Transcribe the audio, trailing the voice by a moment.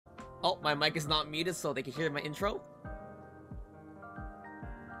Oh, my mic is not muted so they can hear my intro.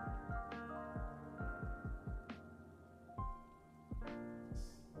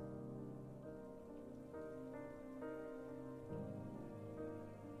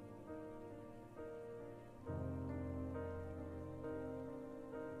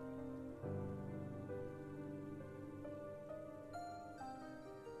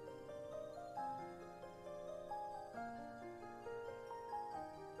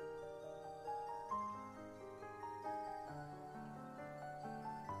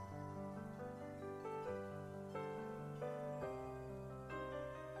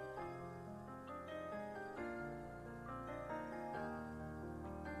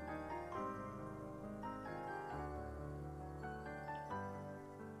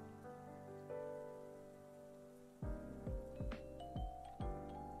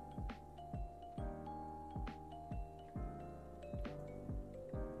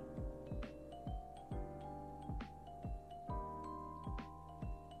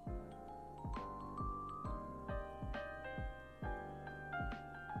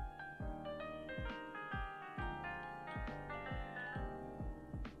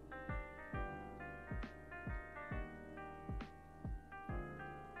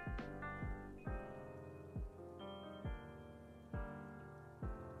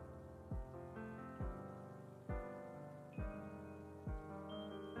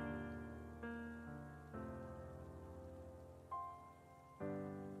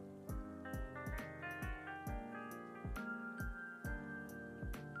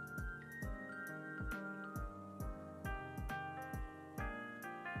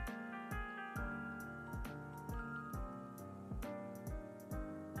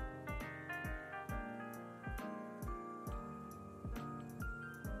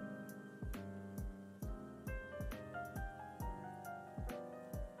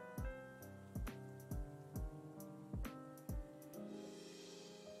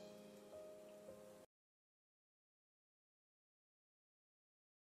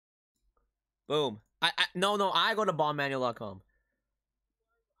 Boom. No, I go to bombmanual.com.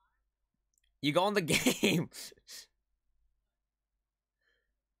 You go in the game.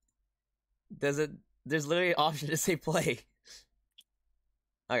 There's literally an option to say play.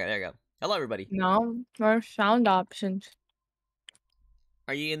 Okay, there you go. Hello everybody. No, more sound options.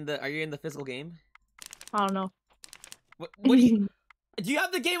 Are you in the physical game? I don't know. What do you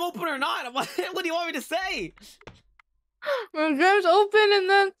have the game open or not? What do you want me to say? My game's open and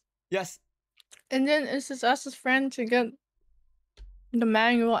then Yes. And then it's just us as friends to get the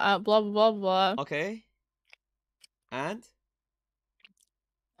manual out, blah blah blah. Okay. And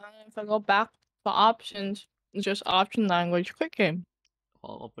If I go back to options, it's just option language, quick game.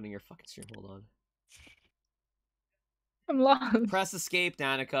 Oh, I'm opening your fucking stream. Hold on. I'm lost. Press escape,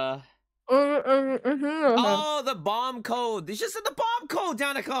 Danica. Oh, the bomb code. They just said the bomb code,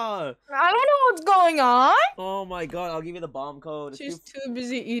 Danica. I don't know what's going on. Oh my god, I'll give you the bomb code. She's too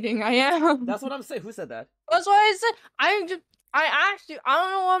busy eating. I am. That's what I'm saying. Who said that? That's what I said. I asked you. I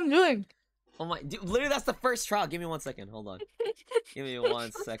don't know what I'm doing. Oh my, dude, literally that's the first trial. Give me 1 second. Hold on. Give me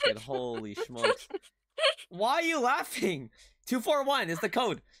 1 second. Holy smokes. Why are you laughing? 241 is the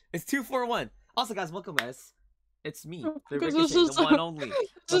code. It's 241. Also, guys, welcome, guys. It's me, the Ricochet, the one and only.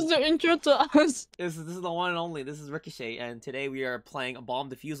 This is the intro to us. This is the one and only. This is Ricochet, and today we are playing a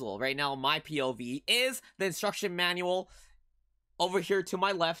bomb defusal. Right now, my POV is the instruction manual. Over here to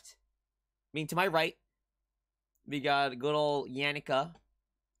my left, to my right, we got good old Yannicka.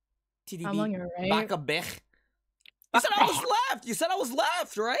 TDB. I'm on your right. Bakabech. You said I was left. You said I was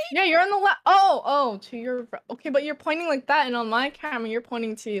left, right? Yeah, you're on the left. Oh, to your okay, but you're pointing like that, and on my camera, you're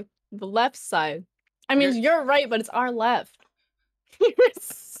pointing to the left side. I mean, you're right, but it's our left. You're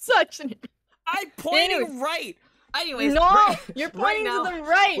such an. I'm pointing right. Anyways, no, you're pointing to the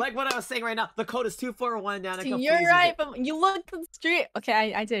right. Like what I was saying right now, the code is 241 down. You're right, but you look to the street.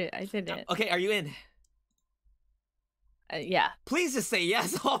 Okay, I did it. Okay, are you in? Yeah. Please just say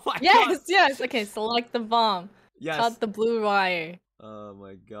yes. Oh my god. Yes. Okay, select the bomb. Yes. Cut the blue wire. Oh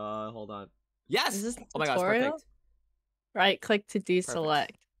my god. Hold on. Yes. Is this oh my god, it's perfect. Right click to deselect.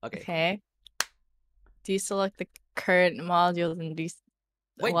 Perfect. Okay. Deselect the current module and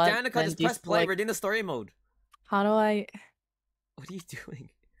Wait, Danica, just press play. We're in the story mode. How do I? What are you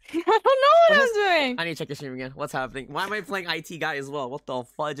doing? I don't know what I'm doing. I need to check your stream again. What's happening? Why am I playing IT guy as well? What the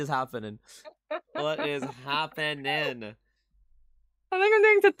fudge is happening? What is happening? I think I'm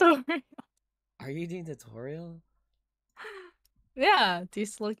doing tutorial. Are you doing tutorial? Yeah,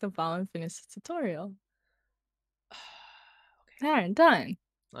 deselect the bomb and finish the tutorial. Okay. Alright, done.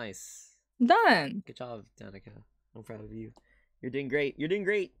 Nice. Done. Good job, Danica. I'm proud of you. You're doing great. You're doing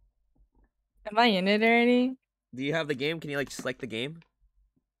great. Am I in it already? Do you have the game? Can you like select the game?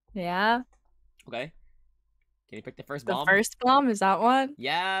 Yeah. Okay. Can you pick the first The bomb? first bomb, is that one?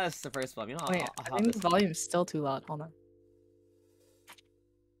 Yes, the first bomb. You know, Wait, I'll I have think this. the volume's still too loud. Hold on.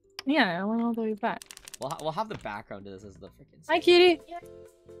 Yeah, I went all the way back. We'll have the background to this as the freaking. Hi, cutie.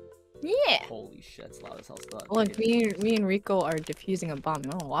 Yeah. Holy shit, it's loud as hell still. Look, me and Rico are defusing a bomb.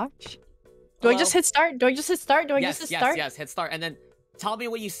 You wanna watch? Do Hello? I just hit start? Do I just hit start? Do I just hit start? Yes, hit start, and then tell me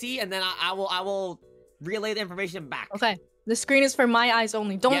what you see, and then I will relay the information back. Okay. The screen is for my eyes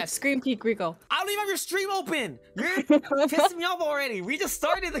only. Don't Yes. scream peek, Rico. I don't even have your stream open. You're pissing me off already. We just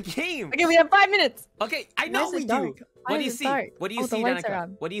started the game. Okay, we have 5 minutes. Okay, I Why know is we it dark? do. Why What do is you it see? dark? What do you Oh, the see, lights are Danica?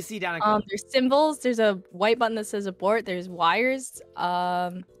 on. What do you see, Danica? There's symbols. There's a white button that says abort. There's wires.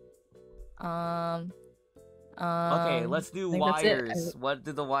 Okay, let's do I think that's it. wires. What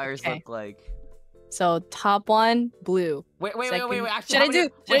do the wires Okay. look like? So top one, blue. Wait. Second- Actually, Should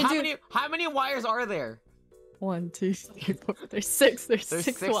I do? how many wires are there? 1, 2, 3, 4. There's 6. There's There's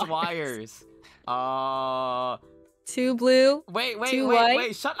 6 six wires. wires. 2 blue. Wait. Two white.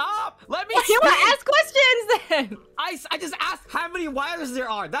 Wait. Shut up. Let me. Why you wanna speak. ask questions then? I just asked how many wires there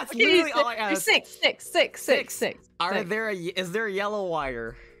are. That's Okay, literally all I there's asked. 6. Are Six. there is there a yellow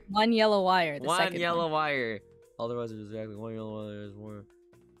wire? 1 yellow wire. The One second yellow one. wire. Otherwise, it's exactly one yellow wire. There's more.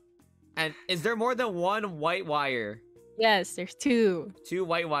 And is there more than one white wire? Yes, there's 2. 2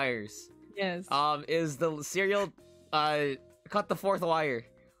 white wires. Yes. Is the cereal cut the 4th wire?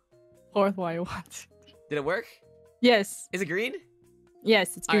 4th wire. What? Did it work? Yes. Is it green?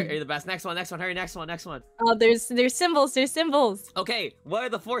 Yes, it's green. Alright, you're the best. Next one. Hurry, next one. There's symbols. There's symbols. Okay, what are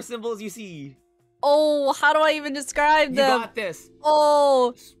the 4 symbols you see? Oh, how do I even describe You them? got this.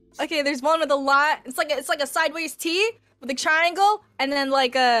 Oh, okay. There's one with a line. It's like a sideways T with a triangle, and then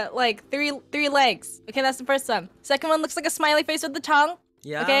like three legs. Okay, that's the first one. Second one looks like a smiley face with the tongue.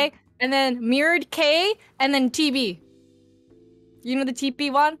 Yeah. Okay, and then mirrored K, and then TB. You know the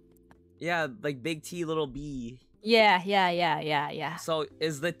TP one? Yeah, like big T, little B. Yeah. So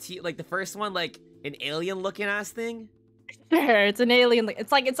is the T like the first one like an alien looking ass thing? Sure, it's an alien.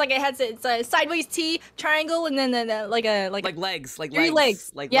 It's like it's a sideways T triangle, and then like Legs, like 3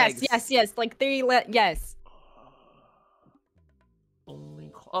 legs. like yes, legs. yes, like 3 yes.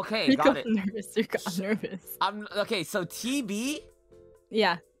 Okay, You got it. nervous. You got nervous. Okay. So TB.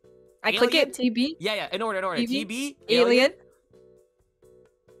 Yeah. I click it. TB. Yeah. In order. TB, TB. Alien.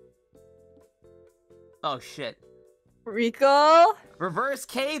 Oh shit. Rico. Reverse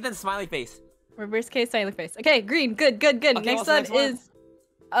K, then smiley face. Reverse case, silent face. Okay, green. Good. Okay, Next what's the one next one? is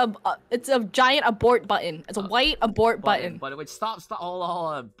it's a giant abort button. It's a white abort button. Button. Wait, stop. Hold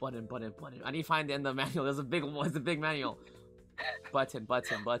on. Button. I need to find it in the manual. There's a big one. It's a big manual. Button. Wait,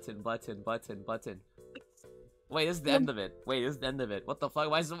 this is the end of it. What the fuck?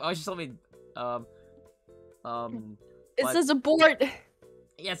 Why is she telling me? It says abort.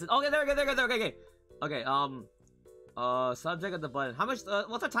 Yes. Okay. There we go. Okay. Subject of the button. How much?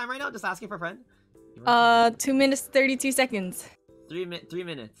 What's our time right now? Just asking for a friend. 2 minutes 32 seconds. 3 minutes.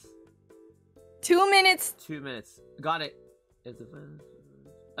 2 minutes. 2 minutes. Got it. If the button,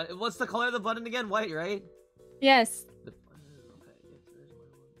 what's the color of the button again? White, right? Yes. The button. Okay.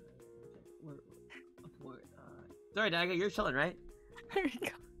 Sorry, Danica, you're chilling, right?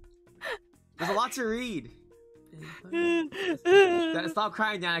 Rico. There's a lot to read. Stop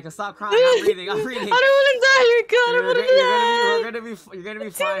crying, Danica. Stop crying. I'm reading. I don't want to die, Rico. I don't want to die. You're gonna be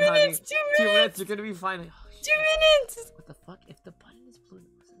 2 fine, minutes. honey. 2 2 minutes. minutes. You're gonna be fine. 2 minutes. What the fuck? If the button is blue,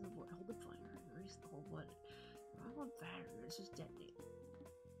 hold the button. Erase the whole button. I want battery. It's just detonate.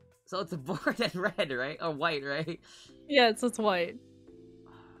 So it's a board and red, right? Or white, right? Yeah, it's white.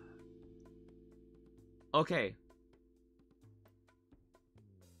 Okay.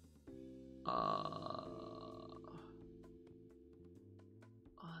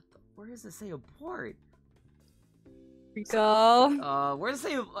 Where does it say abort? Rico. Where does it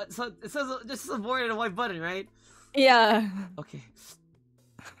say? So it says just abort and a white button, right? Yeah. Okay.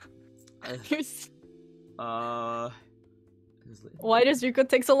 Why does Rico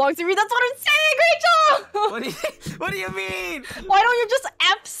take so long to read? That's what I'm saying, Rachel! What do you mean? Why don't you just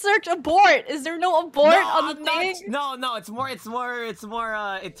app search abort? Is there no abort on the thing? No, it's more Rico!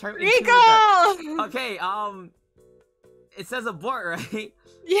 Okay, it says abort, right?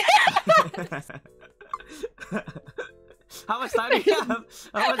 Yeah! How much time do you have? 4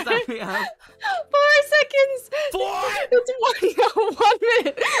 seconds! 4? It's 1 minute!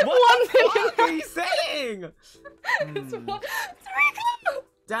 What 1 minute! the fuck are you saying? It's Rico!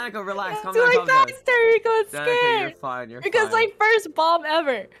 Danica, relax. Calm It's down. like that, Rico. It's Danica, scared. you're fine. Because fine. my first bomb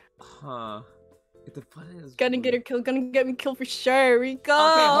ever. Huh. If the button is Gonna get her killed. Gonna get me killed for sure, Rico.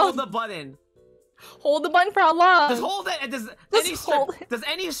 Okay, hold the button. Hold the button for how long? Just hold it. And does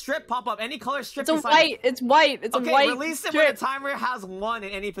any strip pop up? Any color strip? It's a white. It's white. It's a white. Release it strip. when the timer has 1 in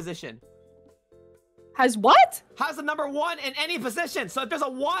any position. Has what? Has the number 1 in any position. So if there's a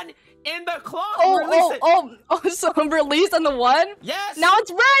 1 in the clock, release it. So I'm released on the 1? Yes. Now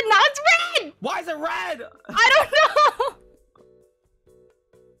it's red. Now it's red. Why is it red? I don't know.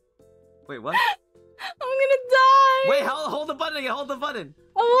 Wait, what? I'm gonna die. Wait, hold the button again. Hold the button.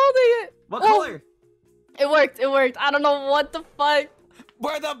 I'm holding it. What color? It worked. It worked. I don't know what the fuck.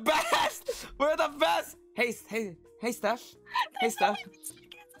 We're the best. We're the best. Hey, Steph. Hey, Steph.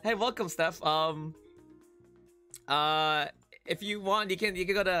 Hey, welcome, Steph. If you want, you can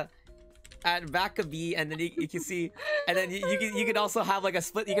go to @Vackaby, and then you can see, and then you can also have like a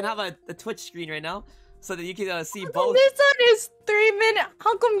split. You can have a Twitch screen right now, so that you can see both. This one is 3 minutes.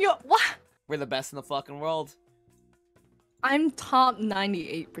 How come you? What? We're the best in the fucking world. I'm top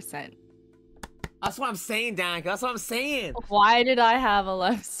 98%. That's what I'm saying, Danica. That's what I'm saying. Why did I have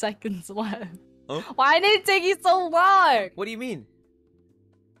 11 seconds left? Huh? Why did it take you so long? What do you mean?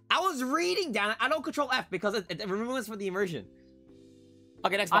 I was reading down. I don't control F because it removes from the immersion.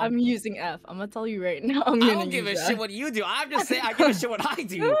 Okay, next one. I'm using F. I'm gonna tell you right now. I don't give a shit what you do. I'm just saying I give a shit what I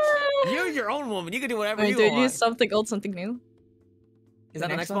do. You're your own woman. You can do whatever you want. Do something old, something new. Is that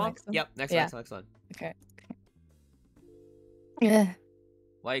the next one? Yep, next one. Okay. Yeah.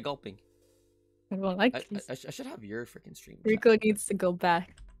 Why are you gulping? I don't like I should have your freaking stream. Rico needs to go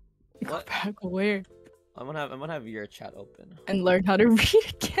back. What? Go back where? I'm gonna have your chat open and learn how to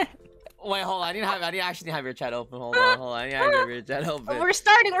read again. Wait, hold on. I didn't actually have your chat open. Hold on. I need to have your chat open. We're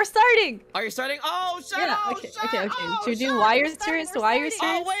starting. Are you starting? Oh, shut up. Okay. Should we do wires series? Wires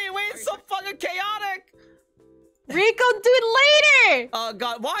series? Oh, wait. It's so fucking chaotic. Rico, do it later. Oh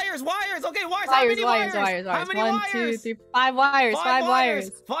God, wires. Okay, wires. How many wires? How many wires? 1, 2, 3, 5 wires. 5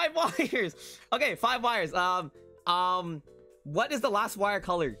 wires. 5 wires. Okay, 5 wires. What is the last wire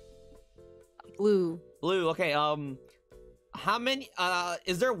color? Blue. Okay. How many?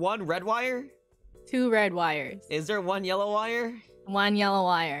 Is there 1 red wire? 2 red wires. Is there 1 yellow wire? 1 yellow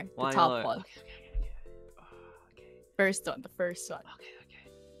wire. The top one. Okay. First one. The first one. Okay.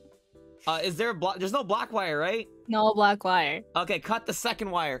 Is there there's no black wire, right? No black wire. Okay, cut the second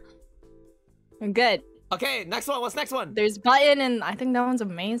wire. I'm good. Okay, next one. What's next one? There's button, and I think that one's a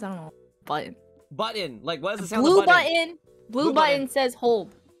maze. I don't know. Button. Like, what does the sound of the button? Blue button says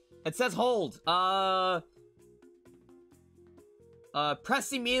hold. It says hold.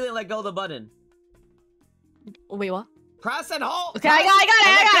 Press immediately and let go of the button. Wait, what? Press and hold. Okay, I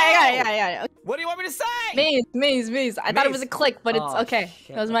got it. What do you want me to say? Maze. I thought it was a click, but it's okay.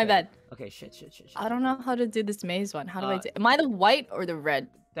 Shit, that was my bad. Okay, shit. I don't know how to do this maze one. How do I do? Am I the white or the red?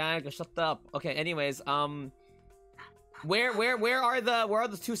 Dang, shut up. Okay, anyways, where are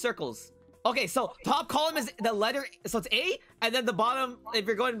the 2 circles? Okay, so top column is the letter, so it's A, and then the bottom, if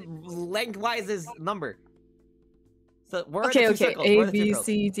you're going lengthwise, is number. So where are the 2 circles? A, B,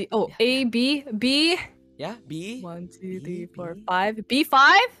 C, D. Oh, A, B, B. Yeah, B. 1, 2, 3, 4, 5.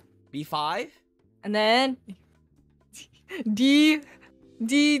 B5. B5. And then D,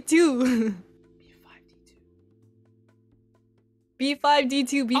 D2. B5,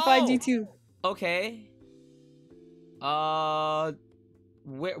 D2, B5, D2. Okay.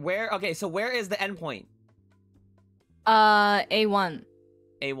 Where? Okay, so where is the endpoint? A1.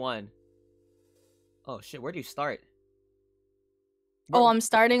 A1. Oh shit, where do you start? Oh, I'm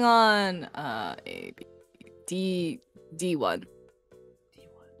starting on A, B, D, D1. D1. A,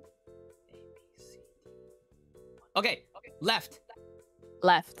 B, C, D. Okay, left.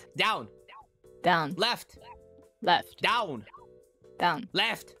 Left. Down. Down. Left. Left. Down. Down.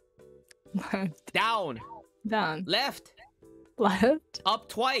 Left. Left. Down. Down. Left. Left. Up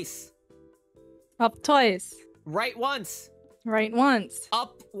twice. Up twice. Right once. Right once.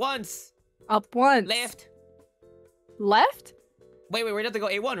 Up once. Up once. Left. Left? Wait, we have to go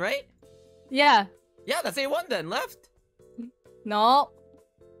A1, right? Yeah. Yeah, that's A1 then. Left. No.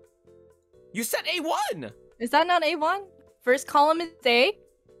 You said A1. Is that not A1? First column is A,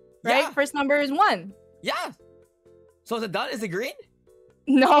 right? Yeah. First number is 1. Yeah. So is it done? Is it green?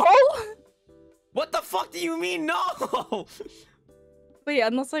 No. What the fuck do you mean no? Wait,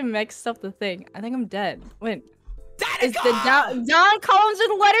 unless I mixed up the thing. I think I'm dead. Wait. Is the down columns are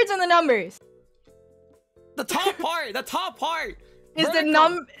the letters and the numbers? The top part. The top part. Is the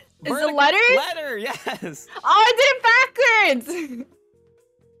letters? Letter, yes. Oh, I did it backwards.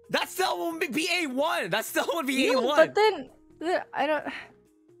 That still won't be A1. That still would be A1. But then I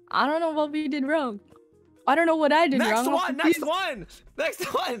don't know what we did wrong. I don't know what I did wrong. Next one.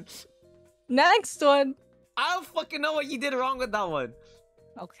 Next one. I don't fucking know what you did wrong with that one.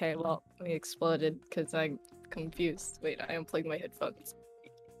 Okay, well, we exploded because I'm confused. Wait, I unplugged my headphones.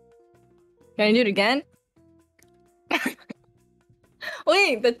 Can I do it again?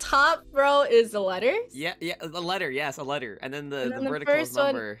 Wait, the top row is the letters? Yeah, a letter. Yes, a letter, and then And the then the vertical is first one-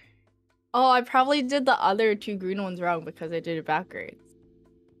 number. Oh, I probably did the other 2 green ones wrong because I did it backwards.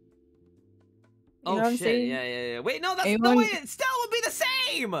 You know what I'm shit! saying? Yeah. Wait, no, that's Anyone- no way. It still would be the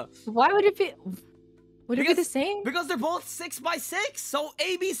same. Why would it be? Would it be the same? Because they're both 6 by 6, so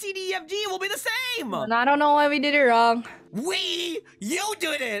A, B, C, D, E, F, G will be the same. And I don't know why we did it wrong. You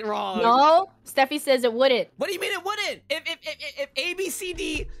did it wrong. No, Steffi says it wouldn't. What do you mean it wouldn't? If A, B, C,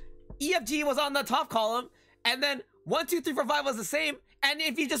 D, E, F, G was on the top column, and then 1, 2, 3, 4, 5 was the same, and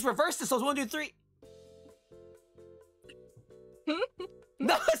if you just reversed it, so it's 1, 2, 3.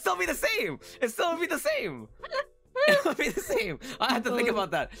 No, it'd still be the same. It still would be the same. It would be the same. I had to think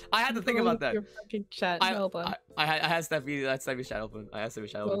about that. I had to think about that. Your fucking chat. Hold on. I had Steffi's chat open. I had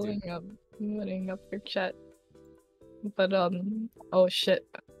Steffi's chat open too. Loading up your chat. But oh shit.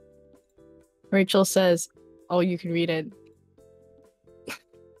 Rachel says, "Oh, you can read it."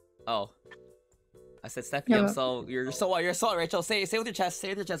 Oh. I said Steffi, Yeah. I'm so you're so what? You're so what, Rachel. Say with your chest. Say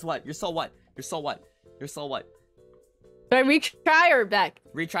with your chest what? You're so what? You're so what? You're so what? Should I retry or back?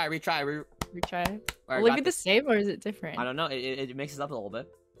 Retry. Retry. Alright, Will it got be the this. same or is it different? I don't know. It mixes up a little bit.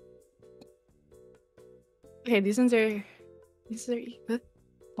 Okay, these are.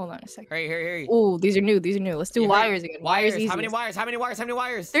 Hold on a second. Hurry. Oh, these are new. Let's do Yeah, wires again. Wires. How many wires? How many wires? 3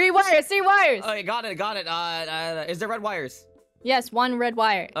 wires. 3 wires. Okay, got it. Is there red wires? Yes, 1 red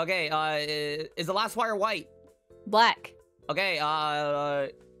wire. Okay, is the last wire white? Black. Okay, how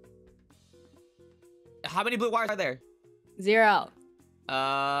many blue wires are there? 0.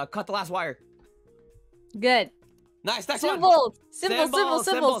 Cut the last wire. Good. Nice, next one.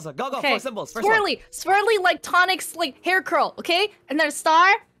 Symbols. Go, Okay. 4 symbols. First one. Swirly like Tonic's like hair curl, okay? And then a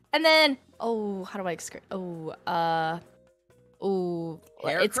star, and then how do I describe? Hair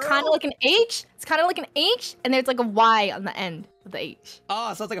It's curl? kind of like an H. It's kind of like an H, and there's like a Y on the end of the H.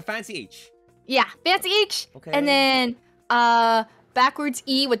 Oh, so it's like a fancy H. Yeah, fancy H. Okay. And then backwards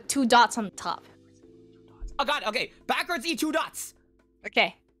E with 2 dots on the top. Oh god, okay. Backwards E, 2 dots.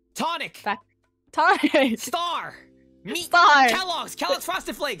 Okay. Tonic. Tonic. Star. Meat. Star. Kellogg's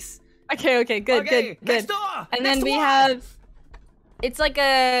Frosted Flakes. Okay. Good. Next door. And then we have. It's like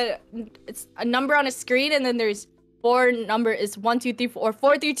it's a number on a screen, and then there's 4 number is 1, 2, 3, 4, or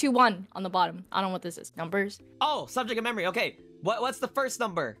 4, 3, 2, 1 on the bottom. I don't know what this is. Numbers. Oh, subject of memory. Okay. What's the first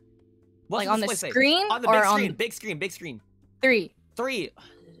number? What's Like on the display say? screen On the or big on screen. Big screen. 3. 3.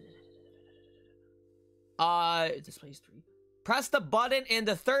 It displays 3. Press the button in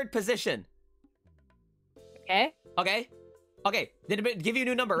the 3rd position. Okay. Okay. Did it give you a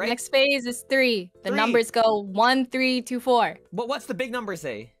new number, right? Next phase is 3. The 3. numbers go 1, 3, 2, 4. What's the big number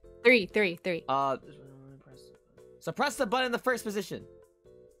say? 3. So press the button in the 1st position.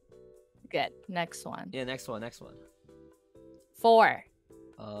 Good. Next one. Yeah, next one. 4.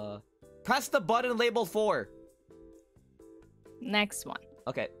 Press the button labeled 4. Next one.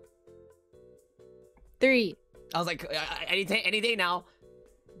 Okay. 3. I was like, any day now.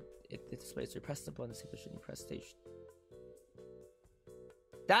 It displays 3. Press the button, same position. You press stage.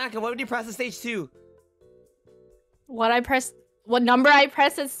 Danica, what would you press at stage 2? What number I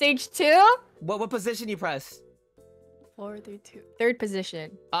press at stage 2? What position you press? 4, 3, 2. 3rd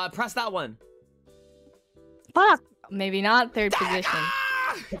position. Press that one. Fuck. Maybe not 3rd position.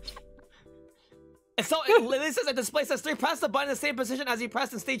 And so it says the display says 3. Press the button in the same position as you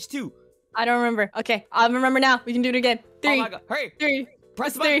pressed in stage 2. I don't remember. Okay, I remember now. We can do it again. 3. Oh my god! Hurry! 3.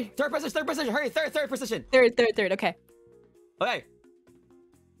 Press the It's button. 3. Third position. Hurry! Third position. 3rd. Okay. Okay.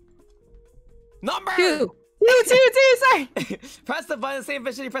 Number. 2. Sorry. Press the button in the same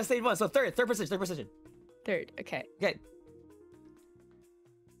position you press stage 1. So third position. 3rd. Okay. Okay.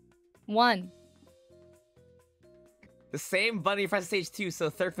 1. The same button you press stage 2. So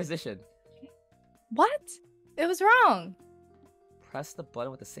 3rd position. What? It was wrong. Press the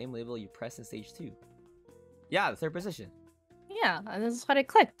button with the same label you pressed in stage 2. Yeah, the 3rd position. Yeah, that's what I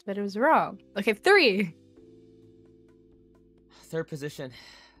clicked, but it was wrong. Okay, 3. 3rd position.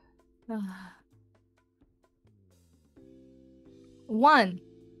 1.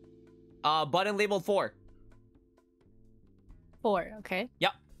 Button labeled 4. 4. Okay.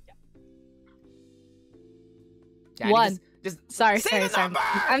 Yep. Daddy, 1. Just Sorry. say the number!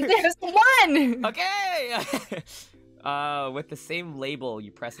 I'm there's 1. Okay. With the same label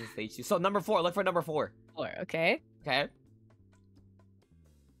you press in stage 2. So number 4. Look for number 4. 4. Okay. Okay.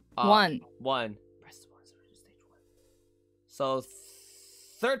 1. 1. Press the button in stage 1. So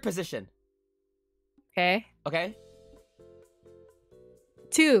 3rd position. Okay. Okay.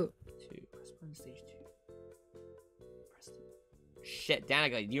 2. 2. Press button stage 2. Press Shit,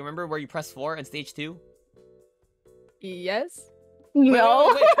 Danica, do you remember where you pressed 4 in stage 2? Yes. Wait, No.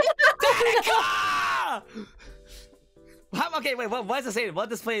 wait, wait. Danica! Okay, wait, what does it say? What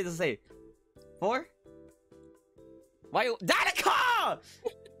display does it say? 4? Why you... Danica!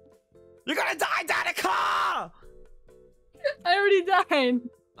 You're gonna die, Danica! I already died.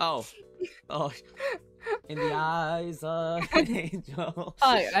 Oh. Oh. In the eyes of an angel.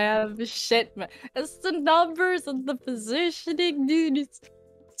 I have shit, man. It's the numbers and the positioning, dude. It's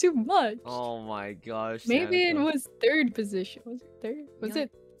too much. Oh my gosh. Maybe it Danica. was 3rd position. Was it 3rd? Was Yeah.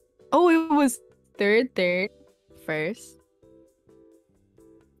 it? Oh, it was 3rd, 1st.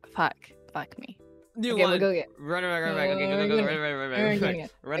 Fuck me. New Okay, one. we'll go get. Run it back, run it back. Okay, go, We're run it back. gonna-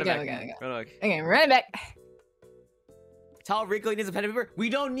 Run it okay, back. okay. Run it back. Okay, run it back. Tell Rico he needs a pen and paper. We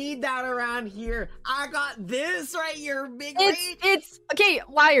don't need that around here. I got this right here, big It's okay.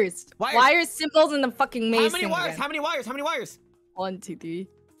 Wires. Wires. Symbols, and the fucking maze. How many thing wires? again. How many wires? How many wires? 1, 2, 3,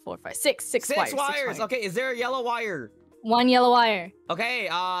 4, 5, 6. 6 Six wires. wires. Okay, is there a yellow wire? 1 yellow wire. Okay,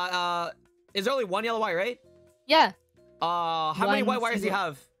 is there only one yellow wire, right? Yeah. How many One white wires do you single.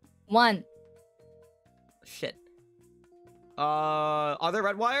 have? 1. Shit. Are there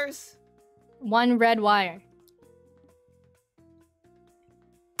red wires? 1 red wire.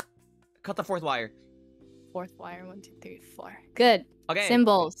 Cut the 4th wire. 4th wire. 1, 2, 3, 4. Good. Okay.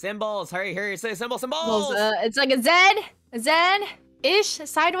 Symbols. Symbols. Hurry, hurry, say symbols. Symbols. It's like a Z-ish,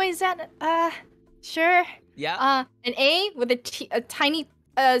 sideways Z. Sure. Yeah. An A with a tiny,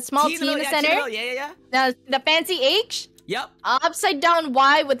 small T in the yeah, center. yeah. The fancy H. Yep. Upside down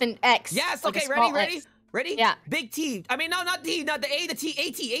Y with an X. Yes. like a Okay. small Ready. X. Ready. Yeah. Big T. I mean, no, not T. Not the A. The T.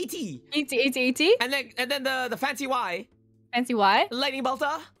 AT. AT. And then the fancy Y. Fancy Y. Lightning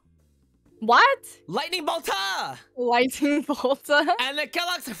bolta. What? Lightning bolta. Lightning bolta. And the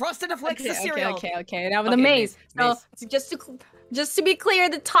Kellogg's Frosted Flakes the Okay, cereal. okay. Now with Okay, the maze. maze. So just to be clear,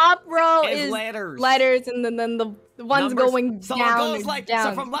 the top row Is is letters. and then the ones Numbers. going So down. it goes like down.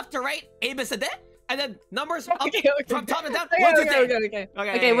 so from left to right. A, B, C, D, and then numbers up Okay. from top to down. Okay, 1, 2, 3. okay.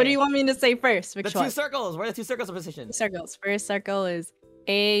 Okay, Okay, what do you want me to say first? The Which 2 one? circles. Where are the 2 circles of position? Circles. First circle is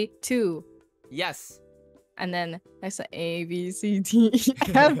A2. Yes. And then next to A, B, C, D, E,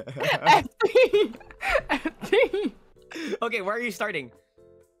 F, F3. F3. Okay, where are you starting?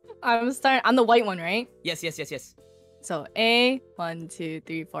 I'm the white one, right? Yes. So A, 1, 2,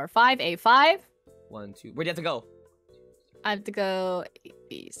 3, 4, 5, A5. 1, 2. Where do you have to go? I have to go A,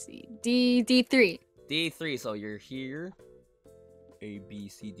 B, C, D, D3. D3. So you're here. A, B,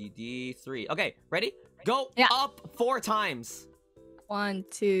 C, D, D3. Okay, ready? Go Yeah. up 4 times. 1,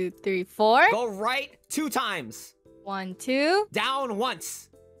 2, 3, 4. Go right 2 times. 1, 2. Down once.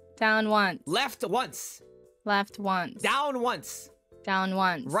 Down once. Left once. Left once. Down once. Down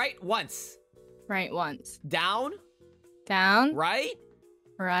once. Right once. Right once. Down. Down. Right.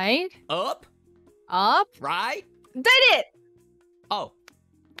 Right. Up. Up. Right. Did it! Oh.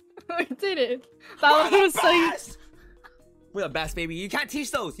 I did it. We're That the was so. best! We're the best, baby. You can't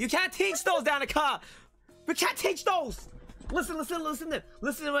teach those. You can't teach those, Danica. We can't teach those. Listen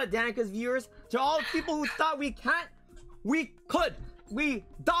to what Danica's viewers, to all the people who thought we can't, we could. We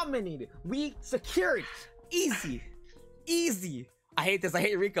dominated. We secured. Easy. I hate this. I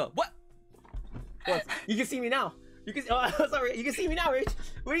hate Rico. What? You can see me now. You can. Oh, sorry. You can see me now, Rich.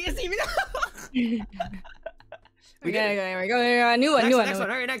 Where you can see me now? Okay, we're going. New one. Next one.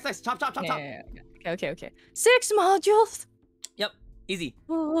 All right, next. Chop. Yeah. Okay. 6 modules. Yep. Easy.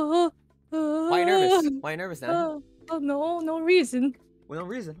 Why Why are you nervous? Why are you nervous, Dani? Oh, no reason. Well, no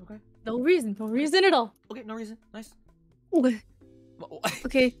reason. Okay. No reason at all. Okay, no reason. Nice.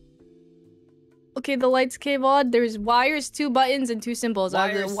 Okay. Okay, the lights came on. There's wires, 2 buttons, and 2 symbols.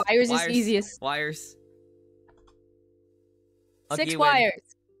 The wires is easiest. Wires. 6 Okay, wires.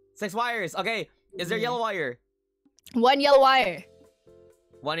 6 wires. Okay. Is there yellow wire? 1 yellow wire.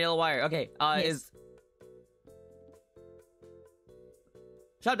 1 yellow wire. Okay. Yes. Is.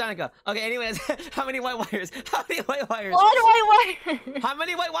 Shut up, Danica. Okay. Anyways, how many white wires? How many white wires? 1 white wire. How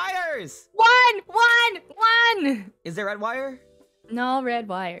many white wires? 1. Is there red wire? No red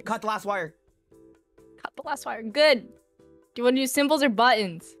wires. Cut the last wire. Cut the last wire. Good. Do you want to do symbols or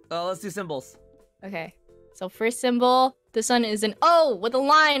buttons? Let's do symbols. Okay. So first symbol, this one is an O with a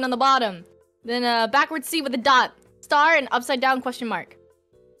line on the bottom. Then a backward C with a dot. Star and upside down question mark.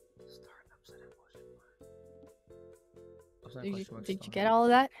 Star and upside down question mark. Did you get all of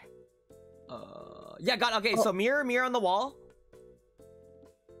that? Yeah, got. Okay, Oh. so mirror on the wall.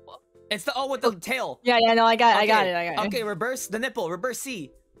 It's the O with the tail. Yeah, no, I got Okay. it. Okay, reverse the nipple. Reverse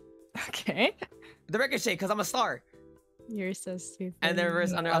C. Okay. The ricochet, because I'm a star. You're so stupid. And then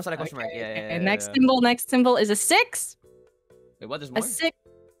reverse under outside Okay, question mark. Yeah, okay. yeah. Next symbol is a 6. Wait, what? There's A more? 6.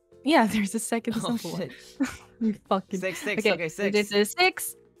 Yeah, there's a second Oh symbol. shit. You fucking. 6. Okay, 6. It's a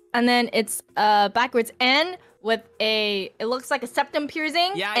 6, and then it's backwards N with a. It looks like a septum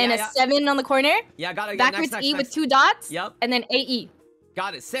piercing. Yeah, and yeah. a 7 on the corner. Yeah, got it. Backwards Next, E next. with 2 dots. Yep. And then AE.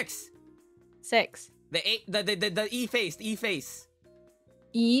 Got it. 6. 6. The E face. The E face.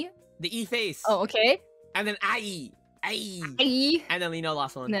 E. The E face. Oh, okay. And then IE. IE. E. And then the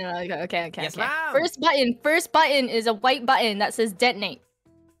last one. No, okay. Yes, okay. ma'am. First button is a white button that says detonate.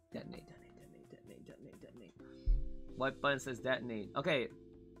 Detonate. What button says detonate? Okay.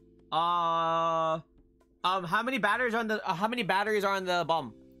 How many batteries are on the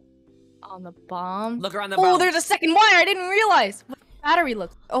bomb? On the bomb. Look around the Oh, bomb. there's a second wire. I didn't realize. What battery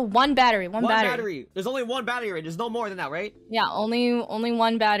look? Oh, one battery. One battery. There's only one battery. Right? There's no more than that, right? Yeah, only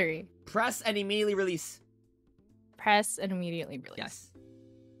one battery. Press and immediately release. Press and immediately release. Yes.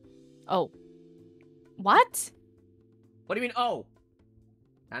 Oh. What? What do you mean? Oh.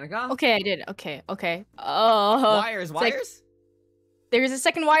 Danica? Okay, I did. Okay. Oh. Wires. Like, there's a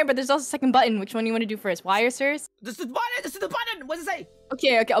second wire, but there's also a second button. Which one do you want to do first? Wires first? This is the button. This is the button. What does it say?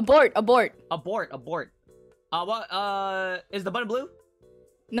 Okay. Abort. Abort. What? Is the button blue?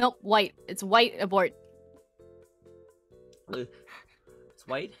 Nope. White. It's white. Abort. Blue. It's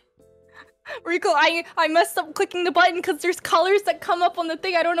white. Rico, I messed up clicking the button because there's colors that come up on the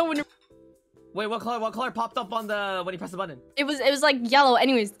thing. I don't know when. Wait, what color popped up on when you press the button? It was like yellow.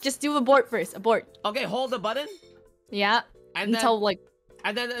 Anyways, just do abort first. Abort. Okay, hold the button. Yeah. And until then, like.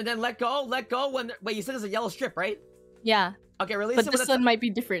 And then let go. Wait, you said there's a yellow strip, right? Yeah. Okay, release but it. This one might be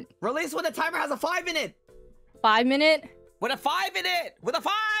different. Release when the timer has a 5 in it. 5 minute. With a 5 in it. With a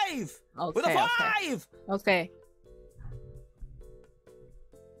 5. Okay. With a 5. Okay.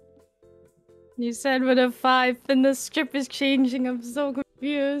 You said with a 5, and the strip is changing. I'm so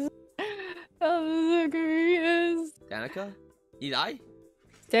confused. Danica, you die?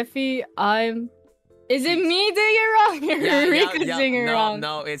 Steffi, Is it me doing it wrong? Or Rico's doing it wrong?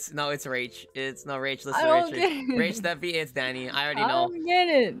 No, it's Rach. It's no Rach. Listen, I don't Rach. get it. Rach, Steffi, it's Danny. I already know. I don't get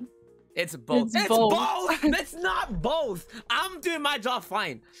it. It's both. It's both. It's not both. I'm doing my job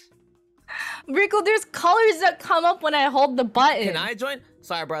fine. Rico, there's colors that come up when I hold the button. Can I join?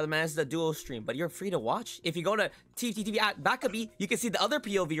 Sorry, brother, man. This is a dual stream, but you're free to watch. If you go to TTTV at Backaby, you can see the other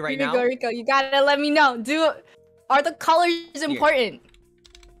POV right now. Rico, you gotta let me know. Are the colors important?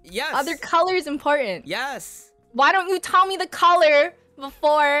 Yes. Are the colors important? Yes. Why don't you tell me the color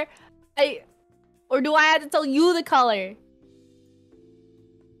before or do I have to tell you the color?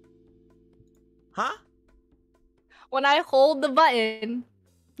 Huh? When I hold the button,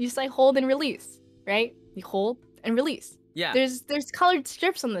 you say hold and release, right? You hold and release. Yeah. There's colored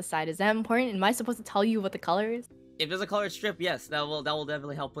strips on the side. Is that important? Am I supposed to tell you what the color is? If there's a colored strip, yes, that will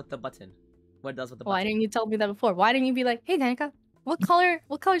definitely help with the button. What it does with the button. Why didn't you tell me that before? Why didn't you be like, hey Danica, what color's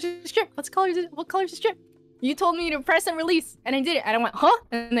the strip? What color's the strip? You told me to press and release, and I did it, and I went, huh?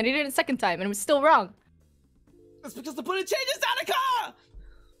 And then I did it a second time, and it was still wrong. That's because the button changes, Danica!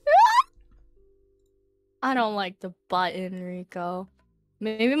 I don't like the button, Rico.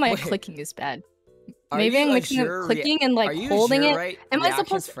 Maybe my clicking is bad. Are Maybe you I'm mixing up clicking and like holding it. Right? Am I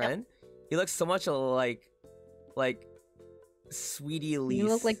supposed to? Friend? He looks so much like Sweetie Elise. You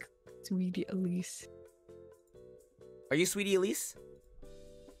look like Sweetie Elise. Are you Sweetie Elise?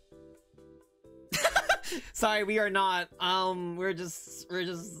 Sorry, we are not. We're just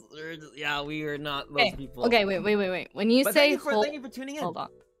yeah, we are not those people. Okay, wait. When you say hold, thank you for tuning in. Hold on.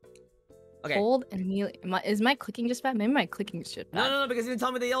 Okay. Hold and immediately. Is my clicking just bad? Maybe my clicking is just bad. No, because you didn't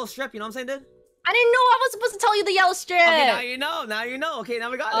tell me the yellow strip. You know what I'm saying, dude? I didn't know I was supposed to tell you the yellow strip. Okay, now you know. Okay, now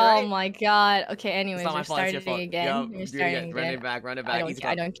we got it. Right? Oh my god. Okay, anyways, we're starting again. We're starting again. Run it back.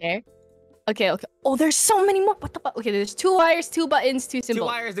 I don't care. Okay. Oh, there's so many more. What the fuck? Okay, there's 2 wires, 2 buttons, 2 symbols.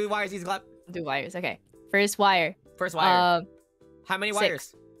 2 wires, easy clap. 2 wires. Okay. First wire. How many 6.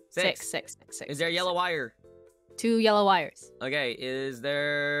 wires? 6. Is there a yellow wire? 2 yellow wires. Okay, is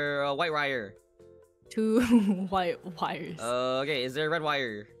there a white wire? 2 white wires. Okay, is there a red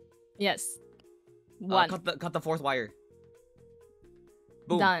wire? Yes. 1. Cut the 4th wire.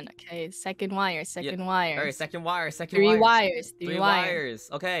 Boom. Done. Okay, second wire. Alright, second wire. 3 wires. 3 wires.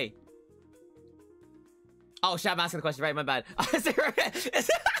 Okay. Oh shit, I'm asking the question right, my bad. Is there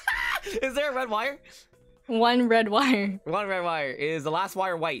a red wire? 1 red wire. 1 red wire. Is the last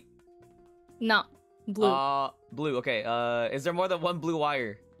wire white? No. Blue. Blue, okay. Is there more than 1 blue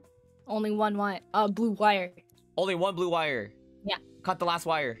wire? Only 1 wire. Blue wire. Only 1 blue wire? Yeah. Cut the last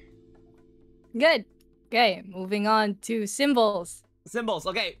wire. Good. Okay, moving on to symbols. Symbols,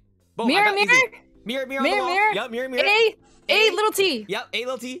 okay. Boom, mirror. easy. Mirror, mirror on the wall. Mirror. Yep, mirror, mirror. A little T. Yep, A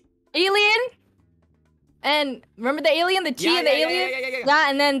little T. Alien. And remember the alien, the T and the alien? Yeah.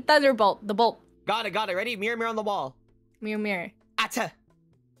 That and then thunderbolt, the bolt. Got it. Ready? Mirror, mirror on the wall. Mirror, mirror. Atta.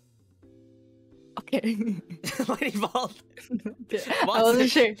 Okay. Lightning bolt. I wasn't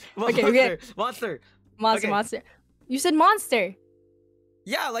sure. Okay, Monster. Monster, Okay. monster. You said monster.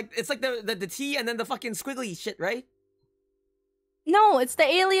 Yeah, like it's like the T and then the fucking squiggly shit, right? No, it's the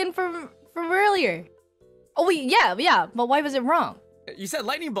alien from earlier. Oh wait, yeah. But why was it wrong? You said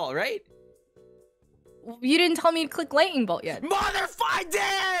lightning bolt, right? You didn't tell me to click lightning bolt yet. Motherfucker did!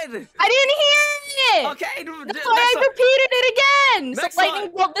 I didn't hear it. Okay, That's why I repeated it again. Next So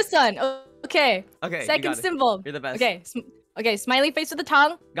lightning bolt this one. Okay. Okay. Second symbol. You're the best. Okay. Okay. Smiley face with the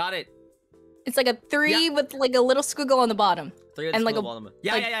tongue. Got it. It's like a 3 with like a little squiggle on the bottom. And like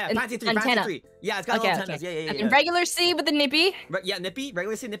yeah. Fancy three. antenna. Fancy 3. Yeah, it's got little antennas. Yeah. And then regular C with the nippy. Yeah, nippy.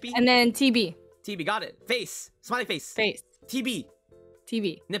 Regular C, nippy. And then TB. TB. Got it. Face. Smiley face. Face. TB.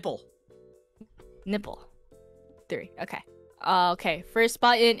 TB. Nipple. Nipple. 3. Okay. Okay. First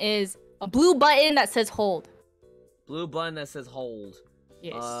button is a blue button that says hold. Blue button that says hold.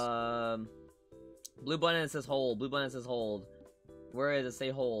 Yes. Blue button that says hold. Blue button that says hold. Where does it say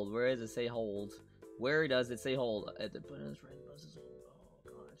hold? Where does it say hold? Where does it say hold? The button is red. The button is hold. Oh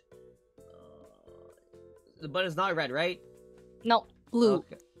god. The button is not red, right? No. Blue.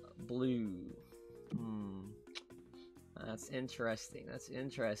 Okay. Blue. That's interesting. That's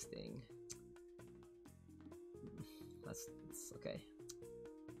okay.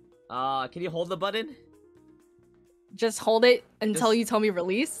 Can you hold the button? Just hold it until you tell me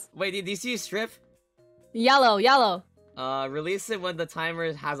release. Wait, do you see a strip? Yellow. Release it when the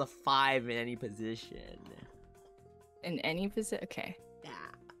timer has a 5 in any position. In any position? Okay. Yeah.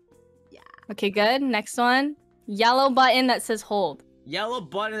 Okay, good. Next one. Yellow button that says hold. Yellow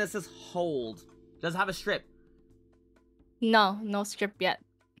button that says hold. Does it have a strip? No strip yet.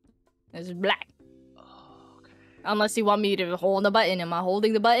 It's black. Oh, okay. Unless you want me to hold the button. Am I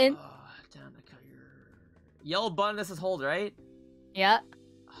holding the button? Damn, yellow button that says hold, right? Yeah.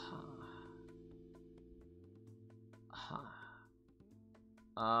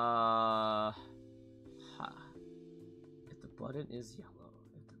 If the button is yellow.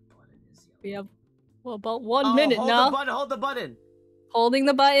 We have about 1 minute now. Hold the button. Holding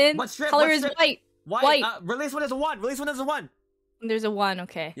the button. What strip? Color is white. White. Release when there's a 1. There's a 1,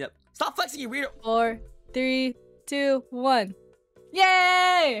 okay. Yep. Stop flexing, you weirdo. 4, 3, 2, 1.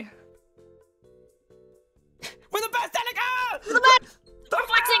 Yay! We're the best, Danica! We're the best! Stop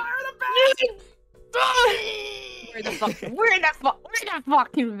flexing! We're the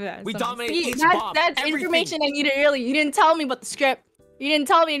fucking best. We dominate each that's, bomb. That's everything. Information I needed earlier. You didn't tell me about the script. You didn't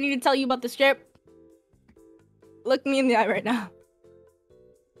tell me I need to tell you about the script. Look me in the eye right now.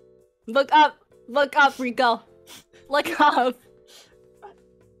 Look up, Rico. Look up.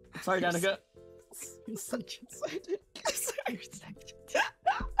 Sorry, Danica. You're such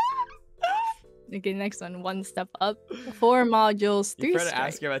Okay, next one. 1 step up. 4 modules. 3 You're trying to strike.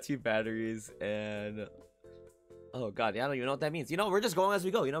 ask her about 2 batteries and... Oh god, I don't even know what that means. You know, we're just going as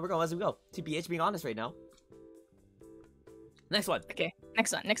we go. We're going as we go. TPH being honest right now. Next one. Okay,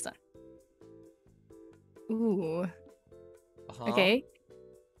 next one. Ooh. Uh-huh. Okay.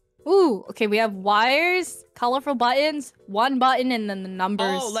 Ooh, okay, we have wires, colorful buttons, 1 button, and then the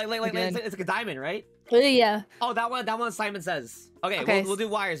numbers. Oh, like it's like a diamond, right? Yeah. Oh, that one Simon says. Okay. We'll do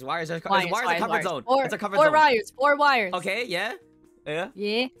wires. Wires are a comfort zone. It's a comfort zone. 4 wires. Okay, yeah.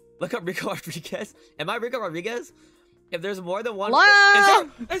 Look up Rico Rodriguez. Am I Rico Rodriguez? If there's more than one...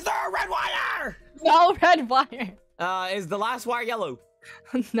 Is there a red wire? No red wire. Is the last wire yellow?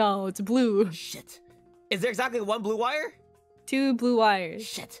 No, it's blue. Shit. Is there exactly 1 blue wire? 2 blue wires.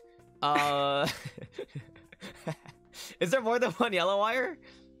 Shit. Is there more than 1 yellow wire?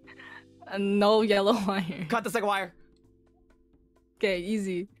 No yellow wire. Cut the second wire. Okay,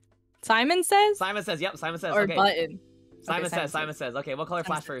 easy. Simon says? Simon says, yep, Simon says. Or okay. button. Simon says. Okay, what color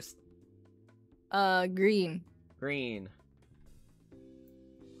flash first? Green. Green.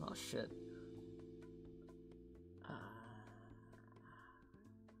 Oh, shit.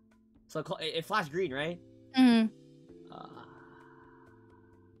 So it flashed green, right? Mm-hmm. What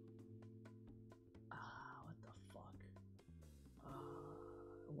the fuck?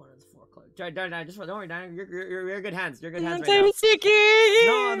 1 is 4 color. Darn, just don't worry, Danica. You're in good hands. You're in good hands right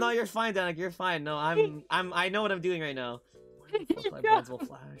now. No, you're fine, Danica. You're fine. No, I know what I'm doing right now. 1 in 4 color buttons will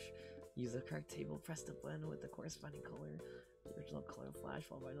flash. Use the correct table. Press the button with the corresponding color. The original color flash,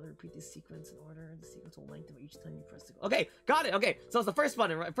 followed by another. Repeat the sequence in order. The sequence will lengthen each time you press the... Okay, got it. Okay, so it's the first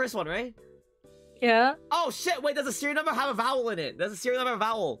button, right? First one, right? Yeah. Oh shit! Wait, does the serial number have a vowel in it? Does the serial number have a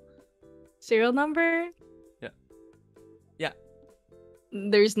vowel? Serial number? Yeah. Yeah.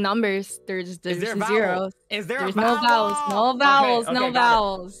 There's numbers. There's Is there a vowel? zeros. Is there There's a vowel? no vowels. No vowels. Okay, No got it.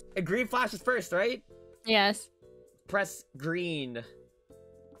 vowels. A green flash is first, right? Yes. Press green.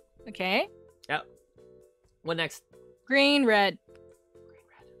 Okay. Yep. What next? Green, red. Green,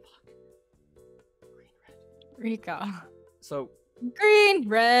 red. Fuck. Green, red. Rico. So Green,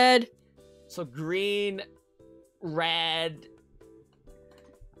 red. green, red.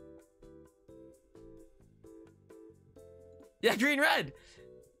 Yeah, green, red.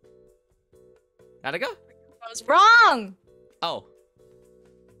 Gotta go. I was wrong. Oh.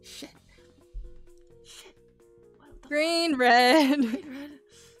 Shit. Shit. What the Green, red. Green, red.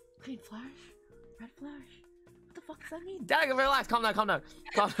 Green flash. Red flash. What the fuck does that mean? Danica, relax. Calm down. Calm down.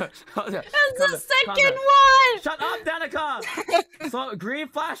 Calm down. Calm down. That's the Calm second down. one. Shut up, Danica. So green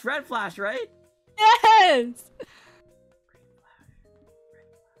flash, red flash, right? Yes.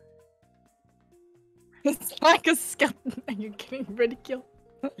 It's like a skeleton and you're getting ridiculed.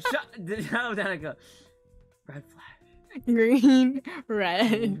 Shut no, Danica. Red flash. Green, Green,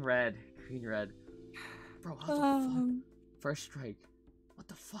 red. red. Green, red. Bro, how the fuck? First strike. What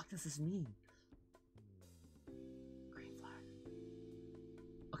the fuck does this mean? Green flag.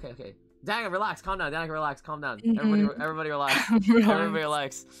 Okay, okay. Danica, relax. Calm down. Danica, relax. Calm down. Everybody relax. Everybody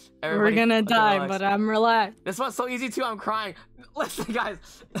relax. We're gonna die, relax. but I'm relaxed. This one's so easy too. I'm crying. Listen, guys.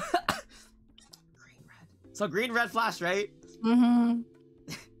 Green, red. So green, red flash, right? Mm-hmm.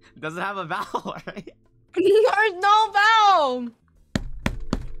 Doesn't have a vowel, right? There's no vowel.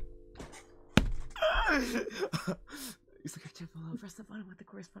 Use the tip below. Press the button with the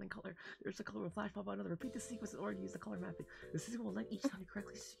corresponding color. There's the color will flash pop out another. Repeat the sequence in order to use the color mapping. The system will let each time you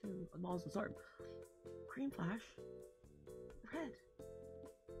correctly see the models will start. Green flash. Red.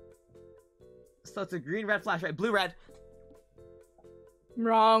 So it's a green, red flash, right? Blue, red.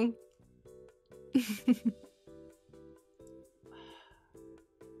 Wrong.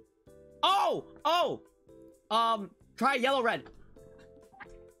 Oh! Oh! Try yellow, red.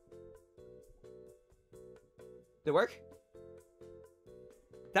 Did it work?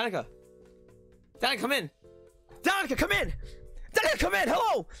 Danica! Danica, come in! Danica, come in! Danica, come in!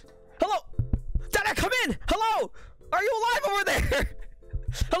 Hello! Hello! Danica, come in! Hello! Are you alive over there?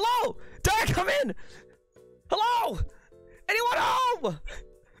 Hello! Danica, come in! Hello! Anyone home?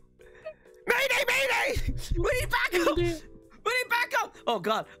 Mayday, mayday! We need backup! We need backup! Oh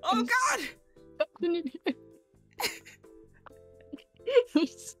god! Oh god!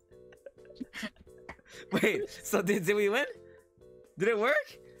 Wait, so did we win? Did it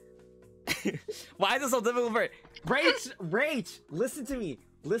work? Why is it so difficult for it? Rach, listen to me.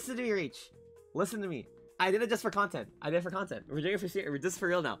 Listen to me, Rach. Listen to me. I did it just for content. I did it for content. We're doing it for serious. We're just for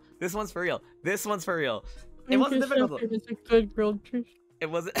real now. This one's for real. This one's for real. It wasn't difficult. It's a good girl, Trish. It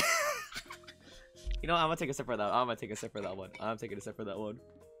wasn't. You know, I'm gonna take a sip for that. I'm gonna take a sip for that one. I'm taking a sip for that one.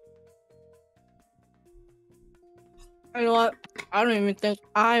 You know what? I don't even think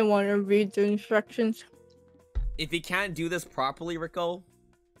I want to read the instructions. If you can't do this properly, Rico,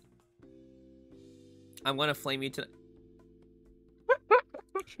 I'm gonna flame you to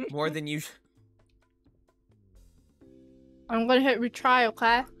more than you. I'm gonna hit retry,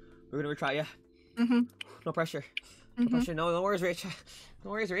 okay? We're gonna retry, yeah. Mm-hmm. No pressure. No pressure. No worries, Rach. No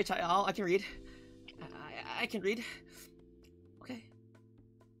worries, Rach. I can read. I can read. Okay.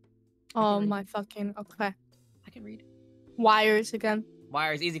 Oh my fucking okay. I can read. Wires again.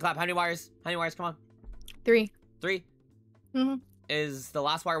 Wires, easy clap. How many wires? How many wires? Come on. 3. 3. Is the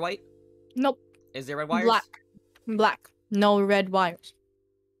last wire white? Nope. Is there red wires? Black. Black. No red wires.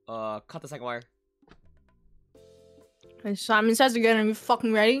 Cut the second wire. And Simon says again, are you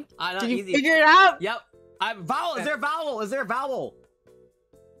fucking ready? Not Did you easy. figure it out? Yep. Vowel. Is there a vowel? Is there a vowel?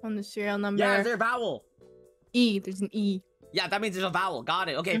 On the serial number. Yeah, is there a vowel? E. There's an E. Yeah, that means there's a vowel. Got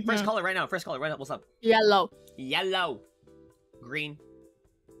it. Okay, first color right now. First color right now. What's up? Yellow. Yellow. Green.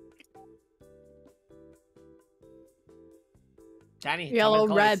 Danny. Yellow,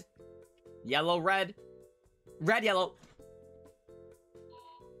 red. Yellow, red. Red, yellow.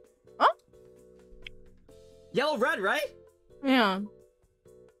 Huh? Yellow, red, right? Yeah.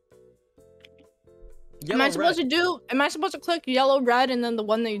 Yellow, am I supposed to click yellow, red, and then the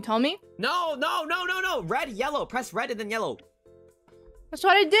one that you tell me? No. Red, yellow. Press red and then yellow. That's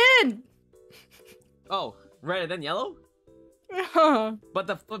what I did. Oh, red and then yellow? Yeah. But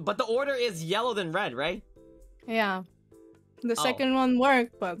the order is yellow then red, right? Yeah. The second one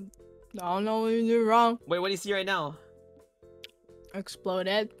worked, but I don't know what you did wrong. Wait, what do you see right now?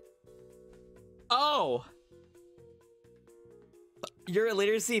 Exploded. Oh. Your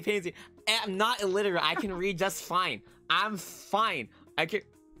illiteracy pains you. I'm not illiterate. I can read just fine. I'm fine. I can.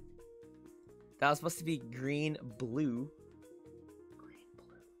 That was supposed to be green, blue. Green,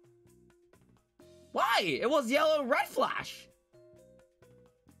 blue. Why? It was yellow, red flash.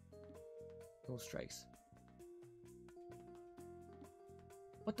 No strikes.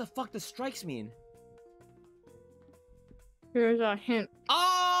 What the fuck does strikes mean? Here's a hint.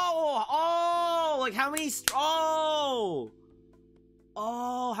 Oh, like how many? Oh,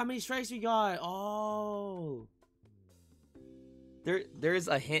 how many strikes we got? Oh, there's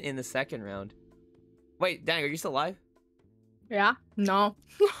a hint in the second round. Wait, Dang, are you still alive? Yeah? No.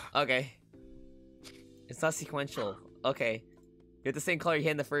 Okay. It's not sequential. Okay. You're the same color you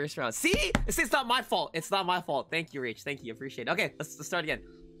hit in the first round. See? It's not my fault. It's not my fault. Thank you, Rach. Thank you. Appreciate it. Okay, let's start again.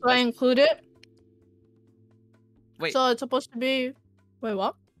 Do I include it? Wait. So it's supposed to be... Wait,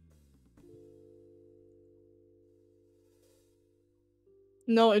 what?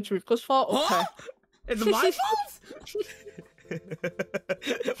 No, it's Rico's fault? Okay. Huh? It's my fault?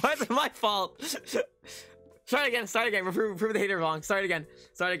 Why is it my fault? Start again. Start again. We're proving the hater wrong. Start again.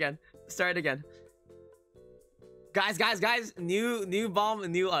 Start again. Start again. Guys. New bomb,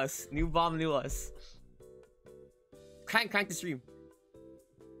 new us. New bomb, new us. Crank the stream.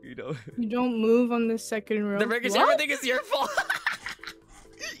 You know. You don't move on the second row. The Ricochet, everything is your fault.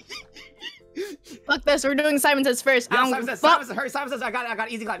 Fuck this. We're doing Simon Says first. Yeah, Simon says. Simon says. I got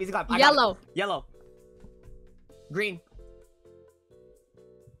it. Easy clap. Yellow. Yellow. Green.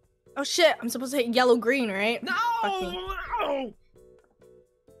 Oh shit. I'm supposed to hit yellow green, right? No.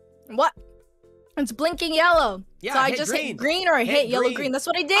 What? It's blinking yellow. Yeah, so I just hit green or I hit yellow green. That's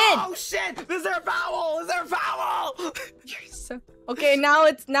what I did. Oh shit! Is there a foul? You're so... Okay, now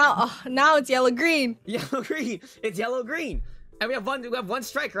it's yellow green. Yellow green. It's yellow green. And we have one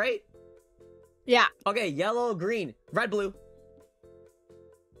strike, right? Yeah. Okay, yellow green. Red blue.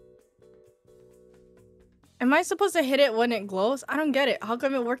 Am I supposed to hit it when it glows? I don't get it. How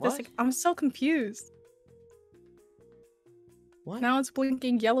come it worked this? What? I'm so confused. What? Now it's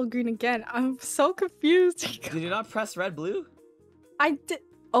blinking yellow green again. I'm so confused. Did you not press red blue? I did.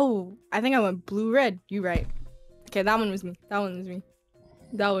 Oh, I think I went blue red. You right. Okay, that one was me.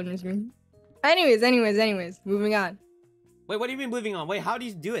 Anyways. Moving on. Wait, what do you mean moving on? Wait, how do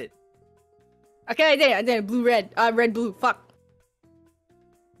you do it? Okay, I did it. Blue red. Red blue. Fuck.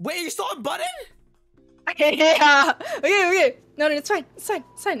 Wait, you're still on button? Yeah. Okay. No, it's fine. It's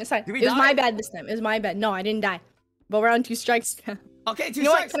fine. Did we It was die? my bad this time. It was my bad. No, I didn't die. But we're on 2 strikes now. Okay, 2 You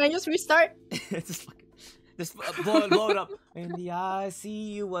know what? strikes. Can I just restart? just blow it up. In the eye,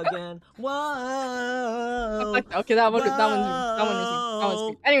 see you again. Whoa. Okay, that one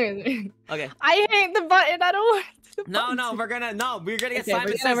was me. Anyways. Okay. I hate the button. I don't want the button. No, we're gonna get Okay,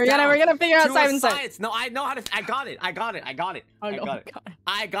 Simon Says we're down. gonna figure out To a Simon Says. science. No, I know how to. I got it. Oh, no, I got it.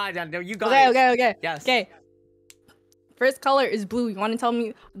 I got it. No, you got it. Okay. Yes. Okay. First color is blue. You want to tell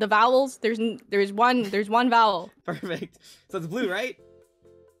me the vowels? There's one vowel. Perfect. So it's blue, right?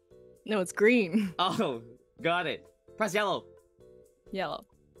 No, it's green. Oh, got it. Press yellow. Yellow.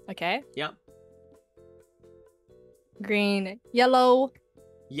 Okay. Yep. Green, yellow,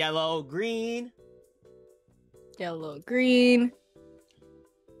 Yellow, green. yellow, green.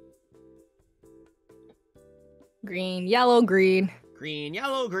 Green, yellow, green. Green,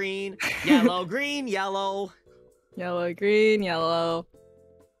 yellow, green. Yellow, green, yellow. Yellow, green, yellow.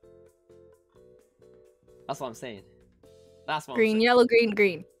 That's what I'm saying. That's what Green, I'm saying. yellow, green,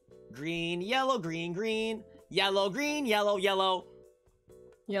 green. Green, yellow, green, green. Yellow, green, yellow, yellow.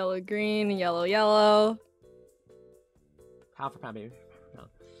 Yellow, green, yellow, yellow. Pound for pound, baby. No.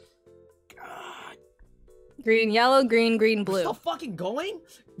 God. Green, yellow, green, green, We're blue. still fucking going?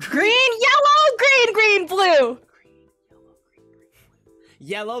 Green, yellow, green, green, blue.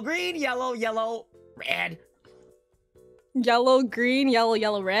 Yellow, green, yellow, yellow, red. Yellow, green, yellow,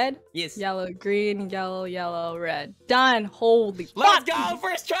 yellow, red. Yes. Yellow, green, yellow, yellow, red. Done. Holy Let's fuck. go!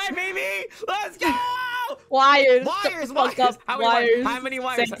 First try, baby! Let's go! Wires. Wires, Shut the fuck wires. up. How many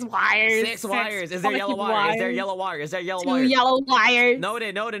wires? 6 wires. 6 wires. Is there yellow fucking wire? Is there wires. yellow wire? Is there yellow 2 wire? yellow wires.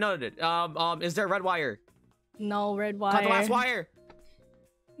 Noted. Is there red wire? No red wire. Cut the last wire.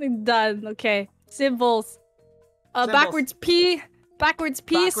 Done. Okay. Symbols. Symbols. Backwards P. Backwards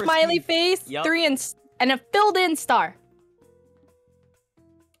P. Backwards Smiley P. face. Yup. 3 and a filled in star.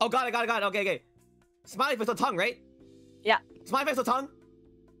 Oh, got it. Okay. Smiley face with tongue, right? Yeah. Smiley face with tongue.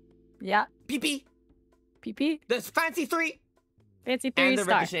 Yeah. PP. PP. There's fancy 3. Fancy 3 And the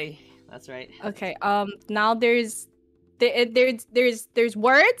star. ricochet. That's right. Okay. Now there's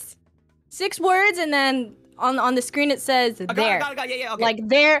words. 6 words, and then on the screen it says there. Got it. Yeah. Okay. Like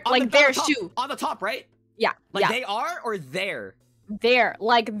their On their the top, shoe. On the top, right? Yeah. Like yeah. they are or there? Their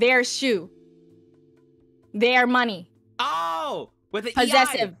like their shoe. Their money. Oh. With the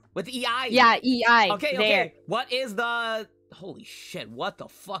Possessive. EI. With the EI. Yeah, EI. Okay, there. okay. What is the... Holy shit, what the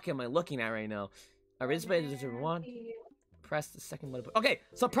fuck am I looking at right now? Arithmetic is one. Press the second button. Okay,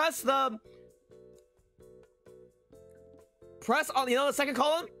 so press the... Press on, you know, the second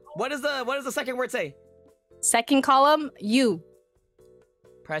column? What does the second word say? Second column, U.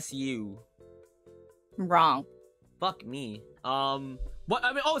 Press U. Wrong. Fuck me. What?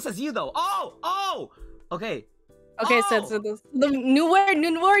 I mean, oh, it says you though. Oh! Okay. Okay, Oh! so the new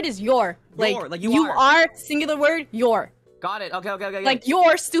word is your. Like you are singular word, your. Got it. Okay. Like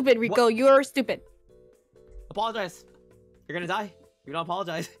you're stupid, Rico. What? You're stupid. Apologize. You're gonna die. You don't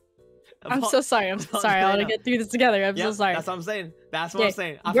apologize. I'm so sorry. I'm so sorry. I want to get through this together. I'm so sorry. That's what I'm saying. That's what I'm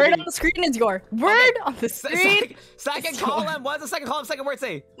saying. Word on the screen is your. Word on the screen. Second column. What does the second column? Second word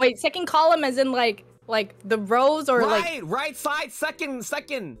say? Wait, second column as in like the rows or right side. Second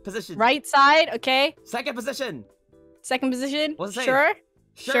position. Right side. Okay. Second position. Second position. What's it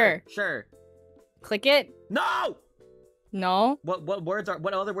say? Sure. Click it. No. No. What words are?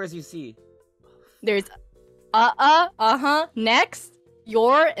 What other words do you see? There's next,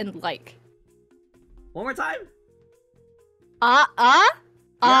 your, and like. One more time.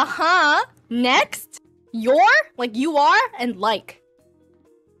 Next, your, like you are, and like.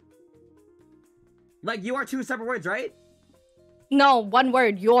 Like you are two separate words, right? No, one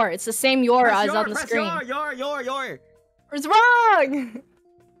word, your. It's the same your as on the screen. Your. It's wrong.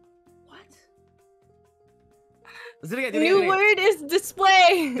 What? Let's do it again. New word is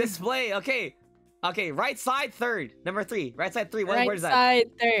display. Display. Okay. Right side third. Number 3. Right side 3. What word is that? Right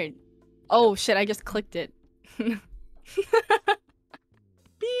side third. Oh shit! I just clicked it. Beep.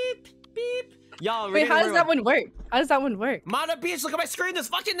 Y'all. Wait, how does that one work? How does that one work? Mana Beach, look at my screen. There's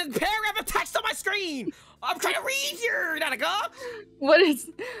fucking paragraph of text on my screen. I'm trying to read here, Danica. What is?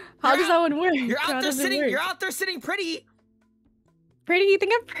 How does that one work? You're out there sitting. You're out there sitting pretty. Pretty? You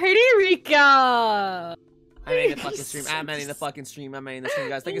think I'm pretty, Rika? I'm ending the fucking stream. I'm ending the fucking stream.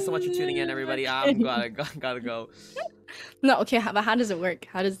 Guys. Thank you so much for tuning in, everybody. I'm gotta go. No, okay, but how does it work?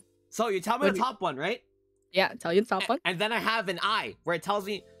 How does? So you tell me the top one, right? Yeah, tell you the top one. And then I have an I where it tells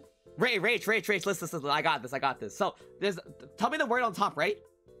me, Rach, listen, I got this. So tell me the word on top, right?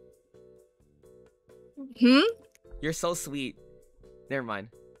 You're so sweet. Never mind.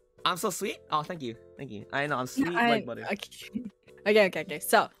 I'm so sweet? Oh, thank you. I know, I'm sweet like butter. Okay.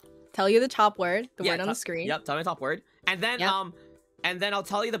 So, tell you the top word, the word on the screen. Yep, tell me the top word. And then, I'll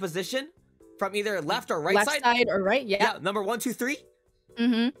tell you the position from either left or right side. Left side or right, yeah. Number 1, 2, 3.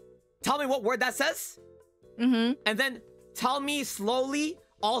 Tell me what word that says. And then tell me slowly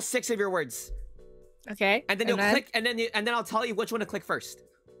all 6 of your words. Okay. And then you'll click, and then I'll tell you which one to click first.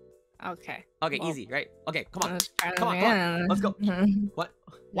 Okay. Okay, well, easy, right? Okay, come on. Let's go. What?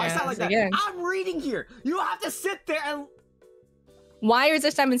 Why sound like that? Again. I'm reading here. You have to sit there and... Wires or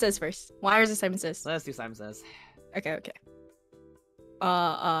Simon Says first? Wires or Simon Says? Let's do Simon Says. Okay. You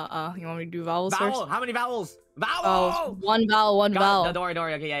want me to do vowels first? How many vowels? Vowels! Oh, one vowel. No, don't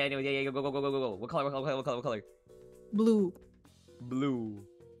worry. Okay, yeah. Go. What color? Blue.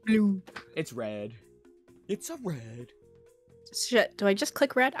 It's red. It's a red. Shit, do I just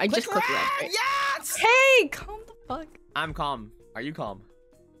click red? I just clicked red. Right? Yes! Hey, calm the fuck. I'm calm. Are you calm?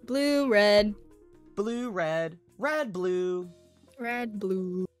 Blue, red. Blue, red. Red, blue. Red,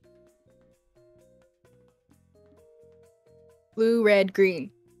 blue. Blue, red,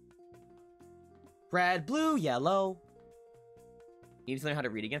 green. Red, blue, yellow. You need to learn how to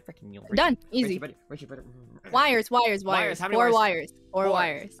read again? Freaking you. Done. Easy. Richie, Wires. How many Four wires? Four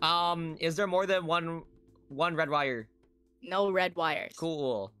wires. Is there more than one red wire? No red wires.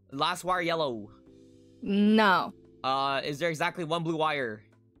 Cool. Last wire yellow. No. Is there exactly 1 blue wire?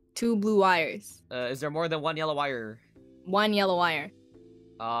 2 blue wires. Is there more than 1 yellow wire? 1 yellow wire.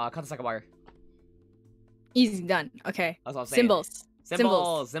 Cut the second wire. Easy, done. Okay. That's what I'm saying.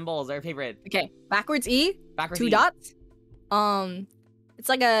 Symbols. Their favorite. Okay. Backwards E. Backwards 2 E. dots. It's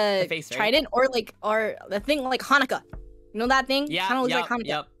like a face, right? trident or the thing like Hanukkah. You know that thing? Yeah. Kind of looks like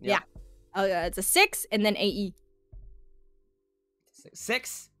Hanukkah. Yep. Yeah. It's a 6 and then AE.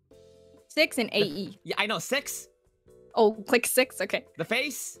 6. 6 and AE. Yeah, I know 6. Oh, click 6. Okay. The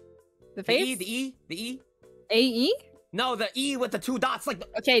face. The face. The E. AE. No, the E with the 2 dots, like.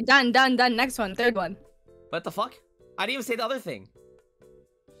 Okay, done. Next one, third one. What the fuck? I didn't even say the other thing.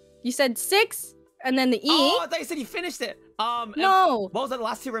 You said 6 and then the E. Oh, I thought you said you finished it. No. What was the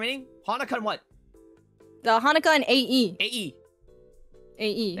last 2 remaining? Hanukkah and what? The Hanukkah and AE. AE.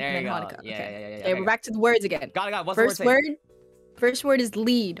 AE. There and you then go. Hanukkah. Yeah, okay. yeah. Okay, we're back to the words again. Got it. What's first the word? First word is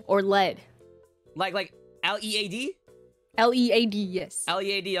lead or lead. Like L-E-A-D? L-E-A-D, yes.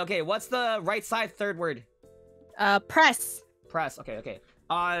 L-E-A-D. Okay, what's the right side third word? Press. Press. Okay, okay.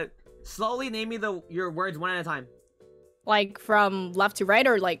 Slowly name me your words one at a time. Like from left to right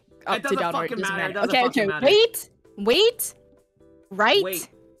or like up to down? Or it doesn't matter. Okay, okay. Matter. Wait. Right. Wait.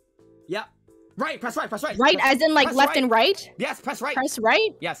 Yeah. Right. Press right. Press right. Right, press, as in like left and right. Yes. Press right. Press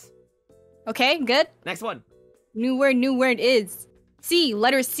right. Yes. Okay. Good. Next one. New word is C.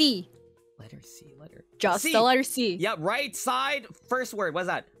 Letter C. Letter C. Letter. Just C. the letter C. Yep. Right side. First word. What's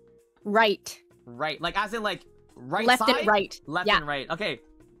that? Right. Right. Like as in like right Left side. and right. Left and right. Okay.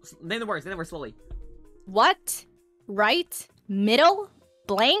 Name the words. Name the words slowly. What? Right. Middle.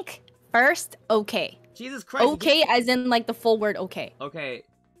 Blank. First. Okay. Jesus Christ. Okay, as in like the full word. Okay. Okay.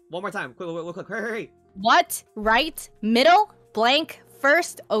 One more time. Quick. Hurry. What? Right. Middle. Blank.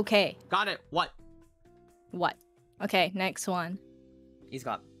 First. Okay. Got it. What? What? Okay. Next one. He's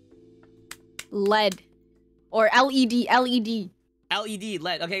got. LED. Or LED. LED. LED.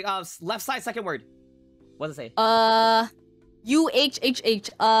 LED. Okay. Left side. Second word. What does it say?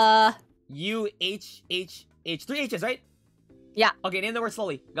 UHHH. UHHH. 3 H's, right? Yeah. Okay. Name the word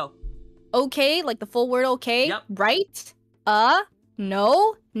slowly. Go. Okay, like the full word. Okay. Yep. Right.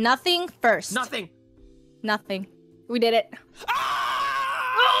 No. Nothing. First. Nothing. Nothing. We did it. Ah!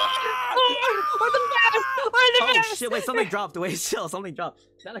 We're the best. We're the best. Oh shit! Wait, something dropped. Wait, chill. Something dropped.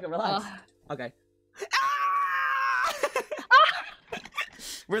 Danica, relax. Okay. Ah!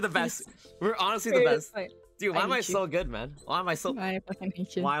 We're the best. We're honestly the best. Dude, why am I so good, man? Why am I so? I fucking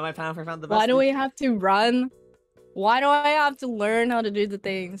hate you. Why am I found the best? Why do we have to run? Why do I have to learn how to do the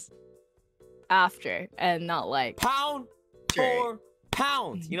things after and not like pound for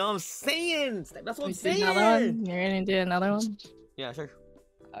pound? You know what I'm saying? That's what I'm saying. Another one? You're gonna do another one? Yeah, sure.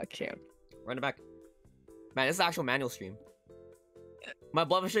 Okay. Run it back. Man, this is actual manual stream. My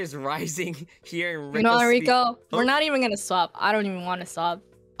blood pressure is rising here in Rico's You know, Rico, Oh. we're not even gonna swap. I don't even want to swap.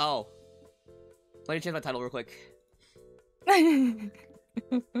 Oh. Let me change my title real quick. We can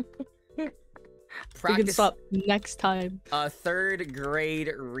Practice swap next time. third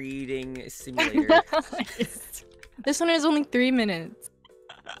grade reading simulator. This one is only 3 minutes.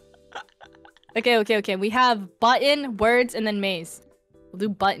 Okay. We have button, words, and then maze. We'll do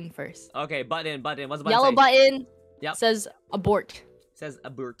button first. Okay, button. What's the button Yellow say? button. Yep. Says abort. Says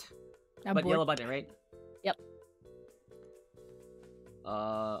abort. But Abort. yellow button, right? Yep.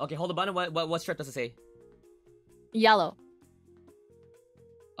 Okay, hold the button. What strip does it say? Yellow.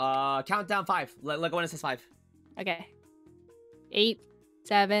 Count down 5. Let go when it says 5. Okay. 8,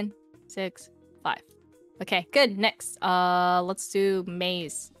 7, 6, 5. Okay, good. Next, let's do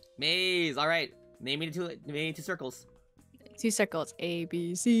maze. Maze. All right. Name me two circles. 2 circles. A,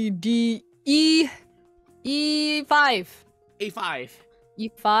 B, C, D, E. E5. A5.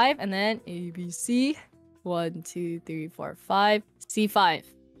 E5, and then A, B, C. 1, 2, 3, 4, 5. C5.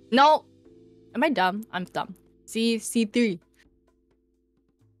 No. Am I dumb? I'm dumb. C3.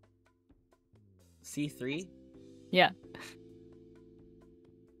 C3. Yeah.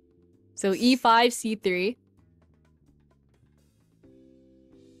 So E5, C3.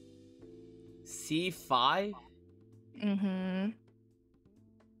 C5. Mm-hmm.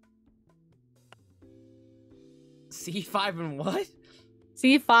 C5 and what?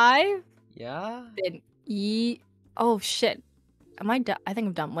 C5. Yeah. Then E. Oh shit. Am I dumb? I think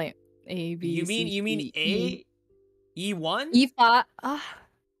I'm dumb. Wait. A, B, You C, mean D, A? E1? E5.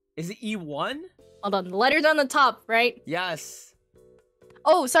 Is it E1? Hold on. The letters on the top, right? Yes.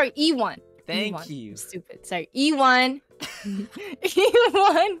 Oh, sorry. E1. Thank E1. you. I'm stupid. Sorry. E1.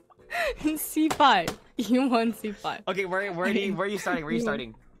 E1. C5. E1, C5. Okay, where are you starting? Where are you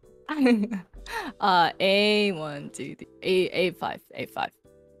starting? A, 1, 2, 3. A5. A5.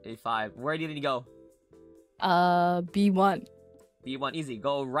 A5. Where do you need to go? B1. B1. Easy.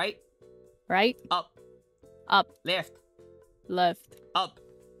 Go right. Right. Up. Up. Left. Left. Up.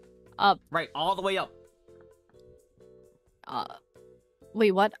 Up. Right. All the way up.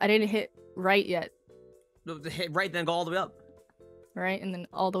 Wait, what? I didn't hit right yet. No, hit right, then go all the way up. Right, and then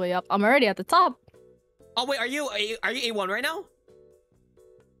all the way up. I'm already at the top. Oh wait, are you A1 right now?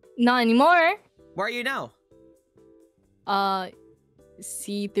 Not anymore. Where are you now?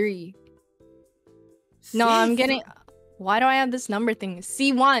 C3. No, I'm getting... Why do I have this number thing?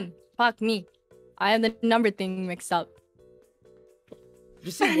 C1. Fuck me. I have the number thing mixed up.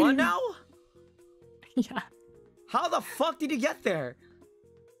 You're C1 now? Yeah. How the fuck did you get there?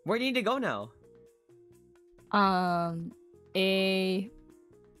 Where do you need to go now?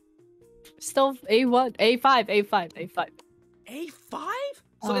 Still A1, A5, A5, A5. A5?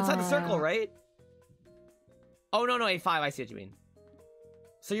 So inside the circle, right? Oh no, A5. I see what you mean.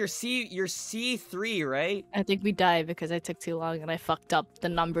 So you're C3, right? I think we died because I took too long and I fucked up the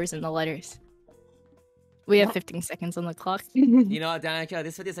numbers and the letters. We have 15 seconds on the clock. You know, Danica,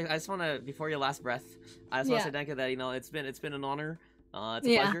 this video is like, I just want to, before your last breath, I just want to say, Danica, that, you know, it's been an honor. It's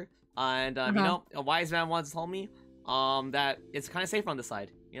a pleasure. And, you know, a wise man once told me, that it's kind of safe on this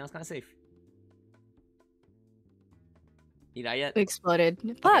side. You know, it's kind of safe. You die yet?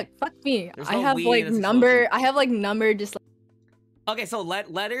 Exploded. Okay. Fuck me. There's I no have we like in this number. explosion. I have like number just like Okay, so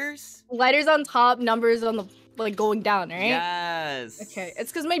letters. letters on top, numbers on the like going down, right? Yes. Okay,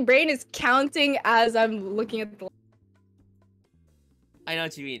 it's because my brain is counting as I'm looking at the. I know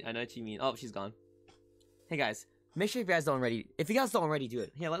what you mean. I know what you mean. Oh, she's gone. Hey guys, make sure if you guys don't already. If you guys don't already do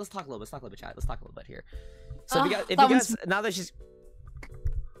it, here. Let's talk a little bit. Let's talk a little bit, chat. Let's talk a little bit here. So if you guys, now that she's.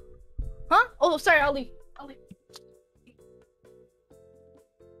 Huh? Oh, sorry. I'll leave.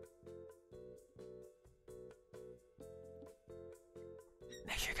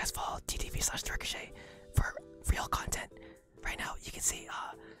 Make sure you guys follow TTV/Ricochet for real content. Right now, you can see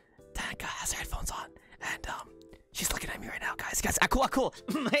Danica has her headphones on, and she's looking at me right now, guys. Cool.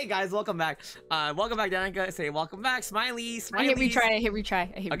 Hey guys, welcome back. Welcome back, Danica. Say welcome back, Smiley. I hit retry. I hit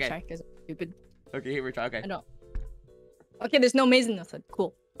retry because I'm stupid. Okay, hit retry. Okay. I know. Okay, there's no maze in this one.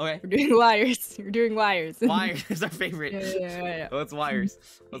 Cool. Okay. We're doing wires. We're doing wires. Wires is our favorite. Yeah. Oh, it's wires.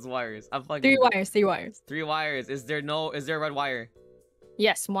 What's wires? I'm fucking. Three wires. 3 wires. Is there a red wire?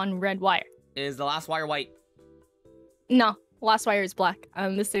 Yes, one red wire. Is the last wire white? No, last wire is black.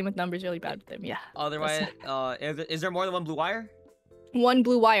 The same with numbers. Really bad with them. Yeah. Otherwise, is there more than one blue wire? One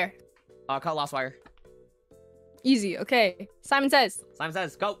blue wire. Cut last wire. Easy. Okay. Simon says. Simon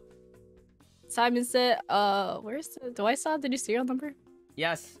says, go. Simon said, where's the, do I saw the new serial number?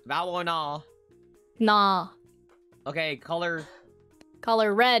 Yes. Vowel or nah? Nah. Okay, color.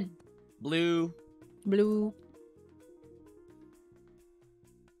 Color red. Blue. Blue.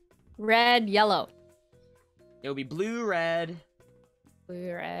 Red, yellow. It will be blue, red.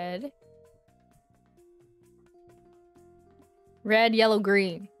 Blue, red. Red, yellow,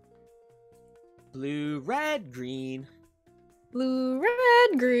 green. Blue, red, green. Blue,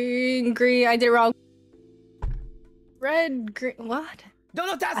 red, green. Green, I did it wrong. Red, green, what?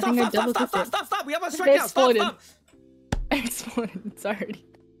 No, Dad, I think I double clicked it. stop. We have a strike now. Stop. I exploded, sorry.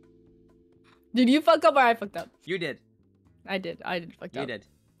 Did you fuck up or I fucked up? You did. I did fuck up. You did.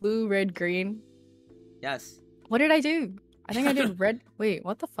 Blue, red, green. Yes. What did I do? I think I did red. Wait,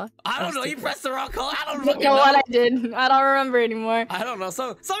 what the fuck? I don't know. You pressed the wrong call. I don't know know what I did. I don't remember anymore. I don't know.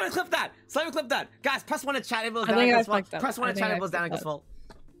 So someone clip that. Guys, press 1 to chat. It goes I down. think I It goes well. fucked up. Press 1 I to think chat. I It goes down. It fucked goes well.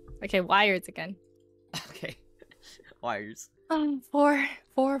 Okay, wires again. Okay. Wires. 4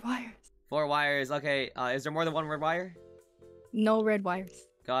 wires. 4 wires. Okay. Is there more than one red wire? No red wires.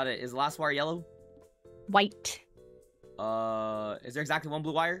 Got it. Is the last wire yellow? White. Is there exactly 1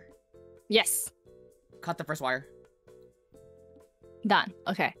 blue wire? Yes. Cut the first wire. Done.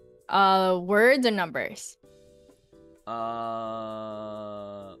 Okay. Words or numbers?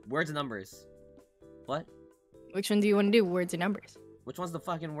 Words and numbers. What? Which one do you want to do? Words or numbers? Which one's the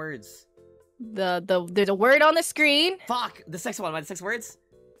fucking words? There's a word on the screen. Fuck! The 6th one. The 6 words?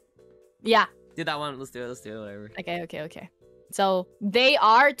 Yeah. Do that one. Let's do it. Whatever. Okay. So, they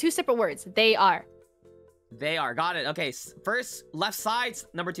are 2 separate words. They are. They are. Got it. Okay. First, left side,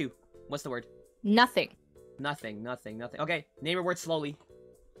 number 2. What's the word? Nothing. Nothing. Okay. Name your word slowly.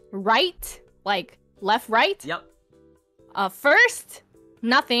 Right. Like, left, right. Yep. First,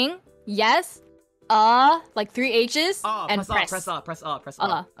 nothing. Yes. Like 3 H's. And press up.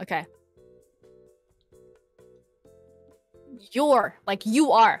 Okay. Your, like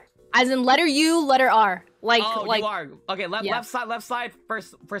you are. As in letter U, letter R. Like, you are. Okay, left side,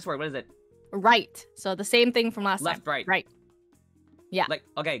 first word. What is it? Right. So the same thing from last Left, time. right. Right. Yeah. Like,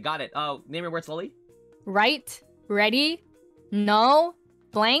 okay, got it. Name your word slowly. Right, ready, no,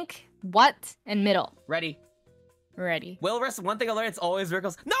 blank, what, and middle. Ready. Ready. Wilris, one thing I learned, it's always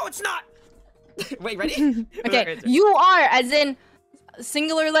Rickles. No, it's not! Wait, ready? Okay, you are, as in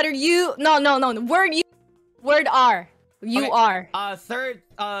singular letter U. No. Word U. Word R. You are. Third,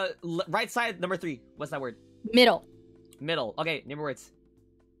 right side, number 3. What's that word? Middle. Middle. Okay, name your words.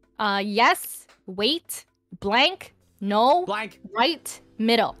 Yes, wait, blank, no, Blank. right,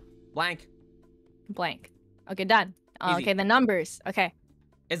 middle. Blank. Blank. Okay, done. Okay, the numbers. Okay.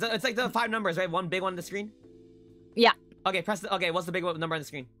 It's like the 5 numbers, right? One big one on the screen? Yeah. Okay, what's the big number on the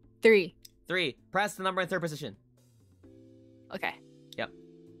screen? 3. 3. Press the number in 3rd position. Okay. Yep.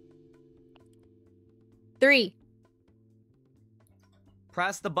 3.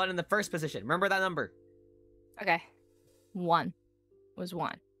 Press the button in the 1st position. Remember that number. Okay. 1 was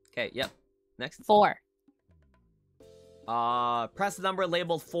 1. Okay, yep. Next. 4. Press the number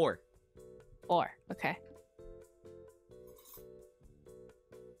labeled 4. 4. Okay.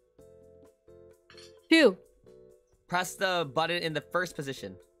 2. Press the button in the first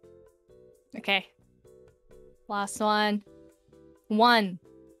position. Okay. Last one. 1.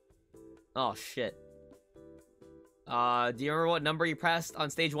 Oh shit. Do you remember what number you pressed on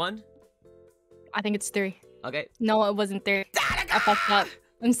stage 1? I think it's 3. Okay. No, it wasn't 3. I fucked up.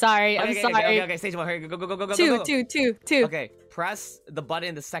 I'm sorry. I'm sorry. Okay. Stage 1. Hurry, go. 2. Okay. Press the button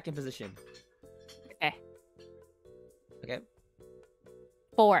in the second position. Okay. Okay.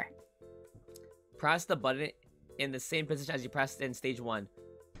 4. Press the button in the same position as you pressed in stage 1.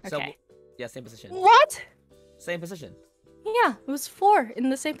 So, Okay. yeah, same position. What? Same position. Yeah, it was 4 in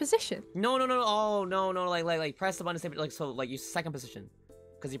the same position. No. Oh, no. Like, press the button in the same, like, so, like, you second position.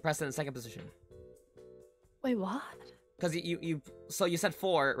 Because you pressed it in the second position. Wait, what? Because so you said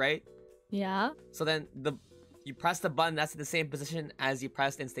 4, right? Yeah. So then you press the button that's in the same position as you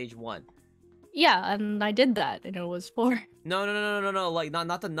pressed in stage 1. Yeah, and I did that, and it was 4. No. Like,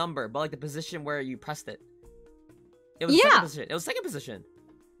 not the number, but, like, the position where you pressed it. It was Yeah. second position. It was second position.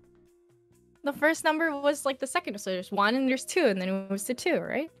 The first number was like the second, so there's 1 and there's 2, and then it was to 2,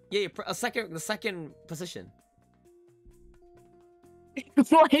 right? Yeah, the second position.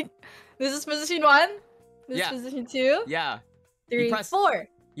 Like, this is position 1. This Yeah. is position 2. Yeah. 3, pressed- 4.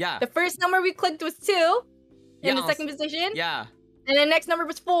 Yeah. The first number we clicked was 2 in the Yeah, second position. Yeah. And the next number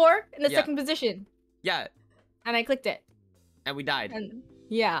was 4 in the Yeah. second position. Yeah. And I clicked it. And we died. And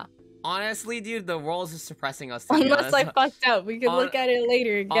yeah. Honestly, dude, the world's just suppressing us. To be Unless I honest. fucked up. We can look at it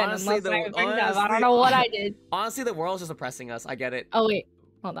later again. honestly, Unless I the- fucked up. I honestly- don't know what I did. Honestly, the world's just oppressing us. I get it. Oh, wait.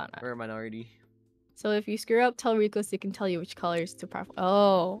 Hold on. We're a minority. So if you screw up, tell Rico so he can tell you which colors to prefer.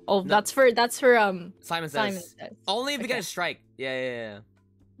 Oh. Oh, No. that's for Simon says. Simon says. Only if you Okay. get a strike. Yeah.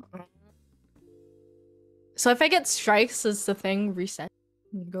 So if I get strikes, is the thing reset?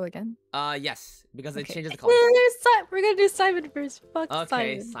 Go again? Yes, because it Okay. changes the colors. We're gonna do Simon first. Fuck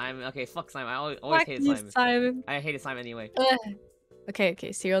Okay, Simon. Simon. Okay, fuck Simon. I always Fuck hated you, Simon. Simon. I hated Simon anyway. Ugh.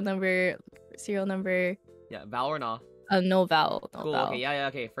 Okay. Serial number. Yeah, vowel or nah? No vowel. No Cool. vowel. Okay. Yeah.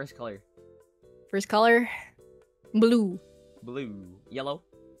 Okay. First color. First color. Blue. Blue. Yellow.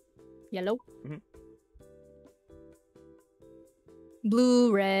 Yellow. Mhm.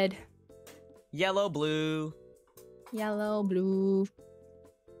 Blue. Red. Yellow. Blue. Yellow. Blue.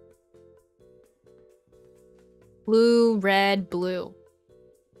 Blue. Red. Blue.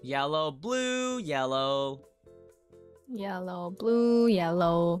 Yellow. Blue. Yellow. Yellow. Blue.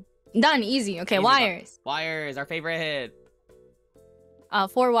 Yellow. Done. Easy. Okay. Easy Wires. Wires. Our favorite hit.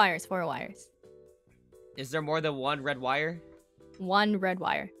 4 wires. 4 wires. Is there more than one red wire? 1 red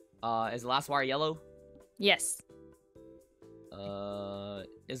wire. Is the last wire yellow? Yes.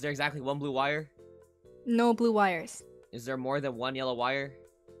 Is there exactly one blue wire? No blue wires. Is there more than one yellow wire?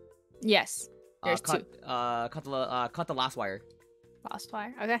 Yes. There's 2. Cut the last wire. Last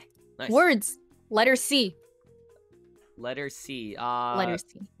wire. Okay. Nice. Words. Letter C. Letter C. Letter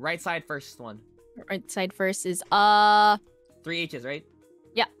C. Right side first one. Right side first is 3 H's, right?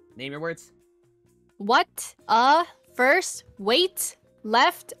 Yeah. Name your words. What? First. Wait.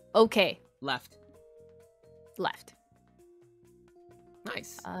 Left. Okay. Left. Left.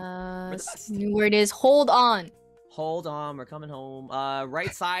 Nice. We're the best. New word is hold on. Hold on, we're coming home.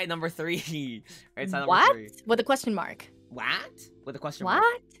 Right side number 3. Right side number What? 3. With a question mark. What? With a question mark.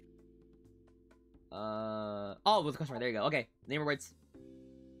 What? Oh, with a question mark. There you go. Okay. Name your words.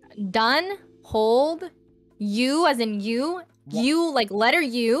 Done. Hold. You as in you. Wha- You like letter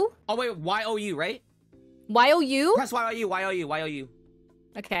U. Oh wait, Y-O-U, right? Y-O-U. Press Y-O-U, Y-O-U, Y-O-U.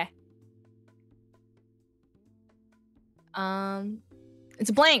 Okay.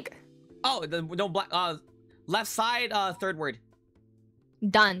 It's blank. Oh, no black. Left side. Third word.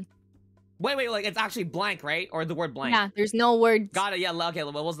 Done. Wait. Like it's actually blank, right? Or the word blank. Yeah, there's no words. Got it. Yeah. Okay.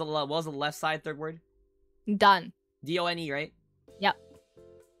 What was the left side third word? Done. D-O-N-E, right? Yep.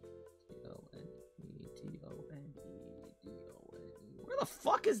 Where the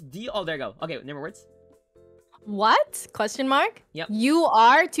fuck is D? Oh, there you go. Okay, name your words. What? Question mark? Yep. You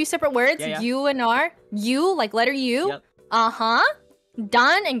are 2 separate words. Yeah. You and R. You like letter U. Yep. Uh-huh.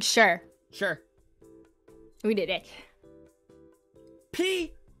 Done and sure. Sure. We did it.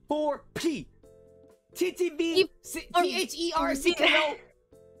 P for P. TTB for- THERCKO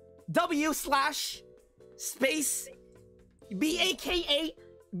W slash space BAKABIH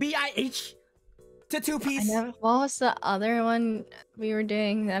to 2 piece. What was the other one we were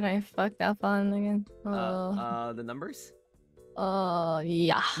doing that I fucked up on again? The numbers?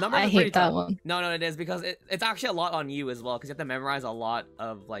 Yeah. Numbers I are pretty hate that tough. one. No, it is because it's actually a lot on you as well because you have to memorize a lot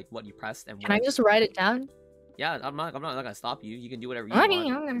of like what you pressed and. Can I just write it down? Yeah, I'm not gonna stop you. You can do whatever you Okay,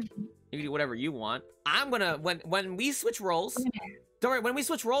 want. I'm gonna... You can do whatever you want. I'm gonna when we switch roles, Don't worry. When we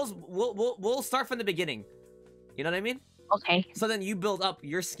switch roles, we'll start from the beginning. You know what I mean? Okay. So then you build up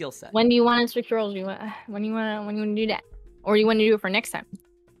your skill set. When do you want to switch roles? When you want to do that, or you want to do it for next time?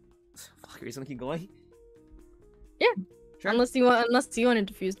 Fuck, are you just gonna keep going? Yeah. Sure. Unless you want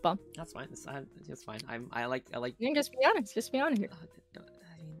to defuse the bomb. That's fine. It's fine. I like. Yeah, just be honest. Just be honest here.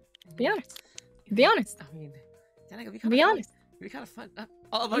 I Be honest. Be honest. I mean, Danica, it'd be Be honest. It'd be kind of fun.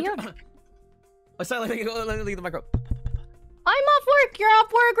 Oh, Be honest. oh, sorry. Let me leave the micro. I'm off work. You're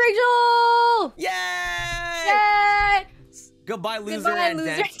off work, Rachel. Yay! Yay! Goodbye, loser. Goodbye, and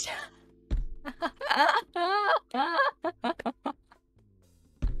loser. Dent.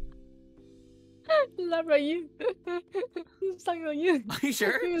 Not about you. I'm talking about you. Are you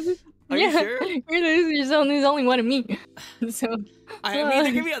sure? Are yeah. you sure? There's only one of me. So. I mean,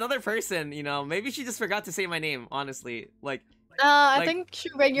 there could be another person. You know, maybe she just forgot to say my name. Honestly, like. I think she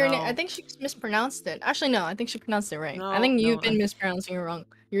read your name. no. I think she mispronounced it. Actually, no. I think she pronounced it right. No, I think you've no, been mispronouncing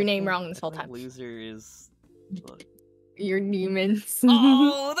your name wrong this whole time. Loser is. Your demons.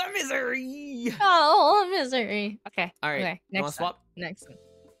 Oh, the misery! Oh, misery. Okay. All right. Okay. You want Next to swap? Next one.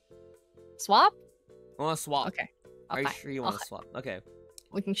 Swap? I want to swap. Okay. Are you Okay. sure you want to swap? Okay.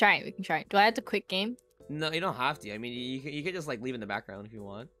 We can try it. We can try it. Do I have to quit game? No, you don't have to. I mean, you could just like leave in the background if you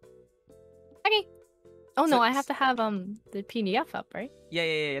want. Okay. Oh no, So- I have to have the PDF up, right? Yeah.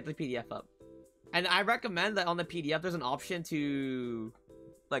 You have the PDF up. And I recommend that on the PDF, there's an option to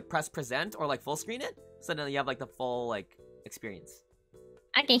like press present or like full screen it, so then you have like the full like experience.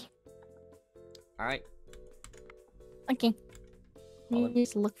 Okay. All right. Okay. Hold Let on. me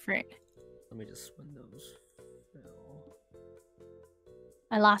just look for it. Let me just Windows. Fill.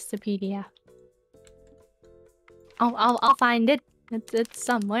 I lost the PDF. I'll find it. It's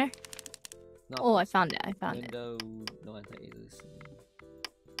somewhere. Not Oh, I this. found it. I found it. Window. No anti-aliasing.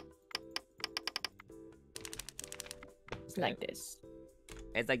 It's like this.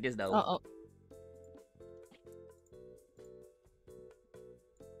 It's like this though. Oh.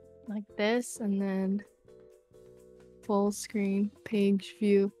 Like this, and then full screen page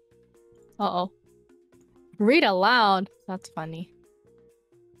view. Uh-oh. Read aloud. That's funny.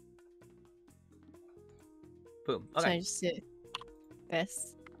 Boom. So I Okay. just do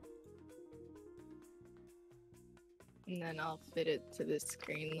this. And then I'll fit it to this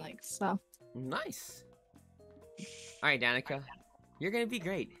screen like so. Nice. All right, Danica, you're gonna be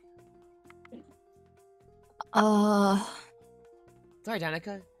great. Uh, Sorry,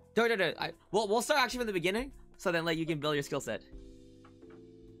 Danica. No. We'll start actually from the beginning, so then like you can build your skill set.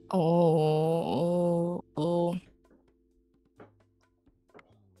 oh.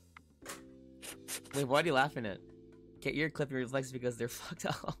 Wait, what are you laughing at? Get your clipping reflex because they're fucked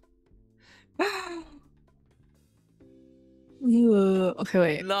up. Okay,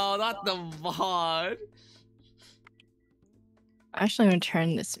 wait. No, not the mod. Actually, I'm gonna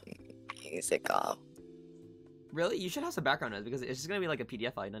turn this music off. Really? You should have some background noise because it's just gonna be like a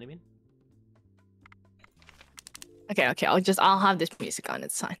PDF file. You know what I mean? Okay. I'll have this music on.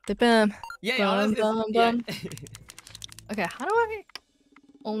 It's fine. Bam. Yeah. Honestly, Bum, yeah. Okay, how do I?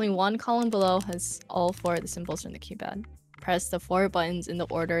 Only one column below has all four of the symbols from the keypad. Press the 4 buttons in the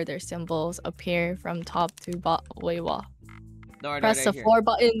order their symbols appear from top to bottom. Wait, what? No, Press the here. 4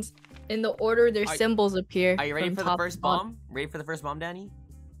 buttons in the order their symbols appear. Are you ready from for the top first to bottom. bomb? Ready for the first bomb, Danny?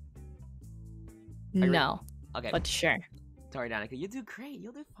 No, Okay. but sure. Sorry, Danica. You do great.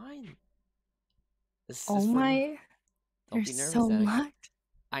 You'll do fine. This Oh is fun. my, Don't there's be nervous, so Danica. much.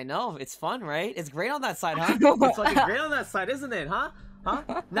 I know. It's fun, right? It's great on that side, huh? know. It's fucking great on that side, isn't it, huh? Huh?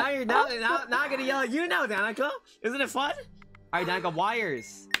 Now I'm gonna yell at you now, Danica. Isn't it fun? All right, Danica.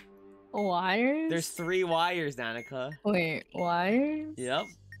 Wires. Wires? There's 3 wires, Danica. Wait, wires? Yep.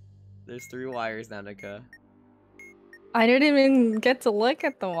 There's 3 wires, Danica. I didn't even get to look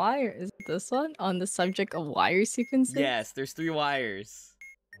at the wire. Is it this one? On the subject of wire sequences? Yes, there's 3 wires.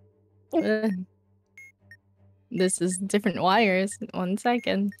 This is different wires. 1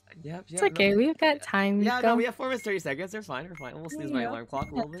 second. Yep. It's okay. We've got time. Yeah, Go. no, we have 4 minutes 30 seconds. They're fine. We're fine. We'll snooze my Yeah, alarm clock a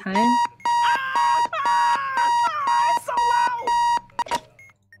got little bit. time. It's so loud.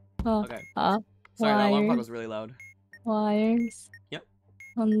 Oh, Okay. Sorry, the alarm clock wires. was really loud. Wires. Yep.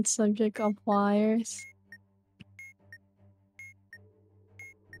 On the subject of wires.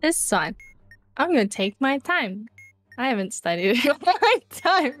 This one. I'm gonna take my time. I haven't studied in a long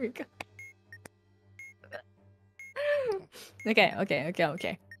time. Okay.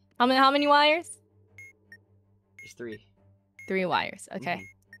 How many wires? There's 3. 3 wires. Okay.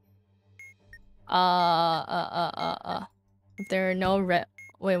 If there are no red.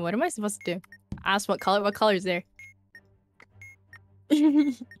 Wait, what am I supposed to do? Ask what color? What color is there?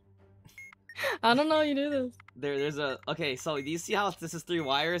 I don't know how you do this. There's a... Okay, so do you see how this is 3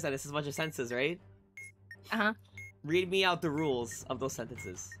 wires and this is a bunch of sentences, right? Uh-huh. Read me out the rules of those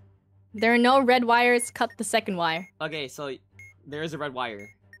sentences. There are no red wires. Cut the second wire. Okay, so there is a red wire.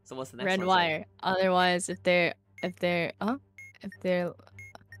 So what's the next Red one? wire. Otherwise, if there is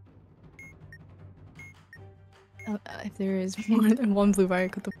more than one blue wire,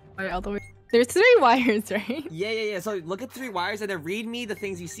 cut the wire all the way. There's 3 wires, right? Yeah. So look at 3 wires and then read me the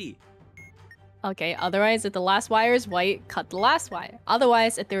things you see. Okay, otherwise, if the last wire is white, cut the last wire.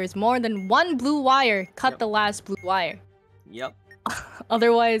 Otherwise, if there is more than one blue wire, cut the last blue wire. Yep.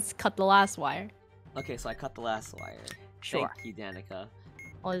 Otherwise, cut the last wire. Okay, so I cut the last wire. Sure. Thank you, Danica.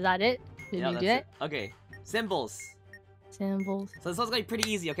 Oh, is that it? Did you do it? Okay. Symbols. Symbols. So this one's gonna be pretty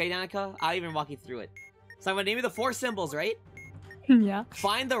easy, okay, Danica? I'll even walk you through it. So I'm gonna name you the 4 symbols, right? Yeah.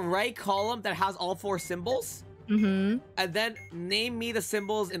 Find the right column that has all 4 symbols. Mm-hmm. And then name me the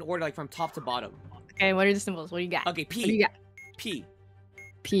symbols in order, like from top to bottom. Okay, what are the symbols? What do you got? Okay, P. What do you got? P.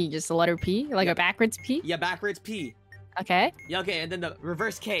 P, just the letter P? Like a backwards P? Yeah, backwards P. Okay. Yeah, okay, and then the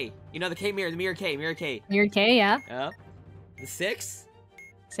reverse K. You know the K mirror, the mirror K. Mirror K, yeah. Yep. The 6.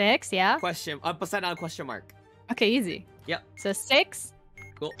 6, yeah. Question, upside down question mark. Okay, easy. Yep. So 6.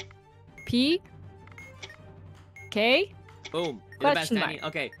 Cool. P. K. Boom. You're the best, Question Danny.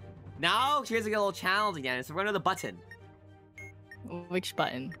 Okay. Now, here's a little challenge again. So we're going to the button. Which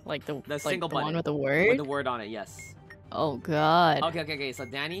button? Like the single the button. one with the word? With the word on it, yes. Oh god. Okay. So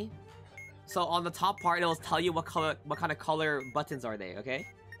Danny, so on the top part, it'll tell you what kind of color buttons are they. Okay.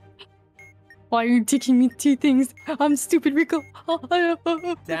 Why are you teaching me 2 things? I'm stupid, Rico.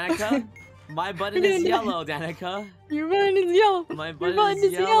 Danica, my button is yellow. Danica. Your button is yellow. My button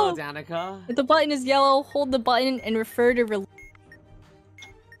is yellow. Danica. If the button is yellow, hold the button and refer to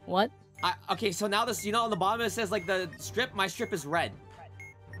What? Okay, so now this, on the bottom it says like the strip. My strip is red.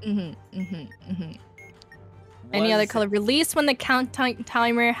 Any other color? Release when the count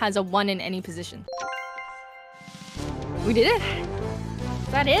timer has a 1 in any position. We did it?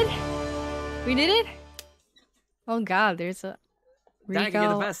 Is that it? We did it? Oh god, there's a... Rico,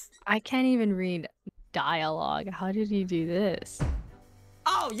 you're the best. I can't even read dialogue. How did he do this?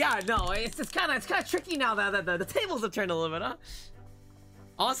 Oh yeah, no, it's kind of tricky now that the tables have turned a little bit, huh?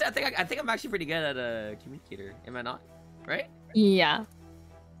 Honestly, I think I'm actually pretty good at a communicator. Am I not? Right? Yeah.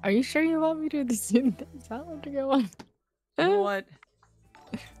 Are you sure you want me to do this? I want to go on. You know what?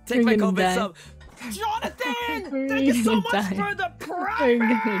 Take my COVID sub. Jonathan! Thank you so much for the prime! We're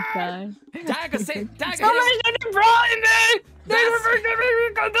gonna die. Danica, say... Danica, Somebody did the prime!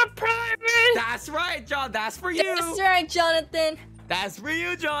 The prime! That's right, John. That's for you. That's right, Jonathan. That's for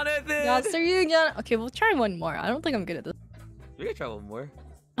you, Jonathan. That's for you, Jonathan. Okay, we'll try one more. I don't think I'm good at this. We can try one more.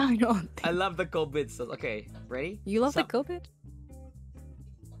 I don't think. I love the COVID stuff. Okay, ready? You love the COVID?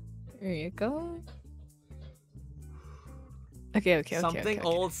 There you go. Okay. Something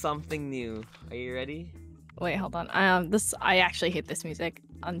old, something new. Are you ready? Wait, hold on. I actually hate this music.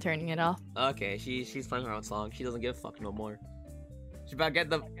 I'm turning it off. Okay, she's playing her own song. She doesn't give a fuck no more. She about to get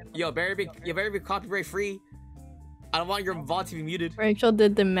the you better be copyright free. I don't want your VOD to be muted. Rachel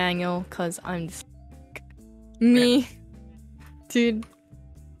did the manual cause I'm just me, dude.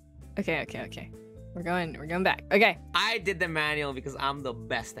 Okay. We're going back. Okay. I did the manual because I'm the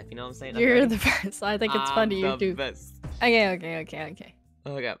best. If you know what I'm saying. You're the best. I think it's funny. You do. Best. Okay. Okay.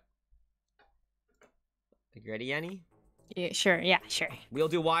 You ready, Yanni? Yeah, sure. We'll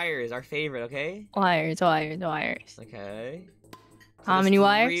do wires, our favorite, okay? Wires. Okay. So How many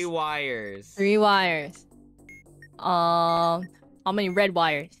wires? 3 wires. 3 wires. How many red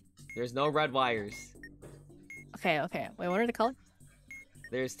wires? There's no red wires. Okay. Wait, what are the colors?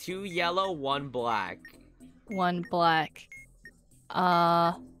 There's 2 yellow, 1 black. 1 black.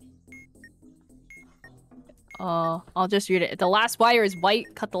 I'll just read it. If the last wire is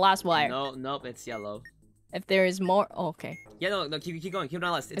white, cut the last wire. Nope, it's yellow. If there is more... Oh, okay. Yeah, no, keep going. Keep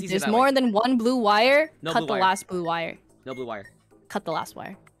on the list. It's if there's more than 1 blue wire, cut the last blue wire. No blue wire. Cut the last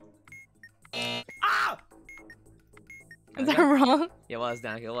wire. Ah! Is that wrong? Yeah, it was,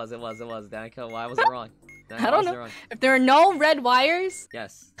 Danica. It was, Danica. Why was it wrong? Danica, I don't know. If there are no red wires,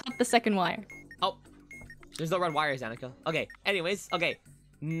 yes. Cut the second wire. Oh. There's no red wires, Danica. Okay, anyways. Okay.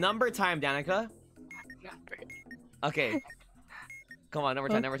 Number time, Danica. Okay. Come on, number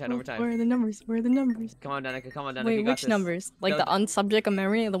time. Where are the numbers? Come on, Danica. Wait, which numbers? Like the unsubject of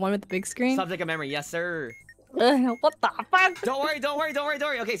memory? The one with the big screen? Subject of memory, yes, sir. What the fuck? Don't worry.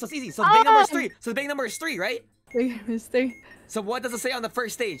 Okay, so it's easy. So the big number is 3. So the big number is 3, right? It's 3. So what does it say on the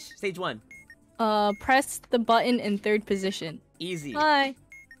first stage? Stage 1. Press the button in 3rd position. Easy. Hi.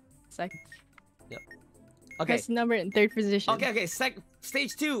 Second. Yep. Okay. Press the number in 3rd position. Okay.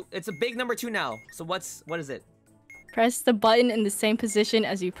 Stage 2. It's a big number 2 now. So what is it? Press the button in the same position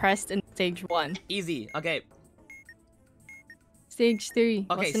as you pressed in stage 1. Easy. Okay. Stage 3.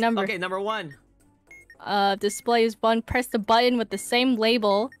 Okay. What's the number? Okay, number 1. Display is 1. Press the button with the same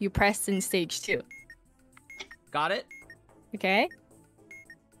label you pressed in stage 2. Got it? Okay.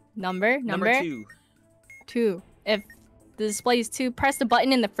 Number 2. 2. If the display is 2, press the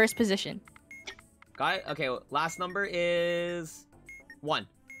button in the first position. Got it? Okay, last number is 1.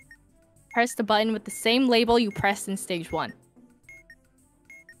 Press the button with the same label you pressed in stage 1.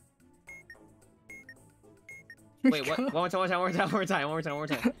 Wait, what? One more time.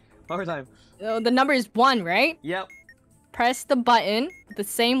 The number is 1, right? Yep. Press the button with the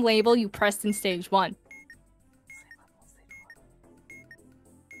same label you pressed in stage 1.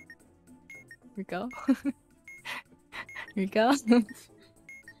 Here we go. Here we go.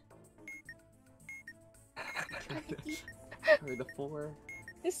 The 4.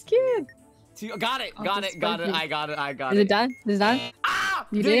 It's cute. 2. Got it. Oh, Got that's it. so Got it. cute. I got it. I got Is it. it done? Is it done? Ah!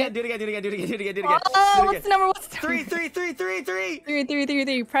 You Do it did again. Do it again. Do it again. Do it again. Do it again. Do it again. Oh, what's the number? What's the 3. 3. 3. 3. 3.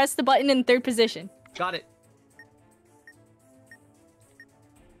 3. Press the button in third position. Got it.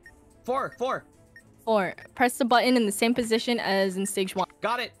 4. 4. 4. Press the button in the same position as in stage 1.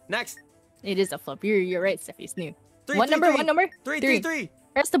 Got it. Next. It is a flip. You're right, Steffi. It's new. 3. What 3, number? 3. What number? 3. 3. 3. 3.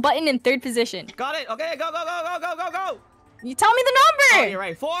 Press the button in third position. Got it. Okay. Go. Go. Go. Go. Go. Go. Go. You tell me the Oh, number! you're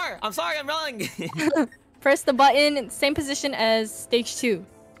right. 4. I'm sorry. I'm wrong. Press the button in the same position as stage 2.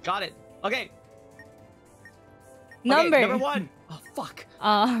 Got it. Okay. Number. Okay, number 1. Oh, fuck.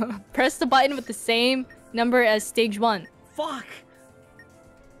 Press the button with the same number as stage 1. Fuck.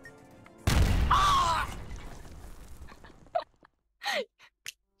 Ah!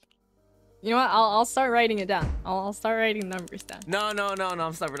 You know what? I'll start writing it down. I'll start writing numbers down. No.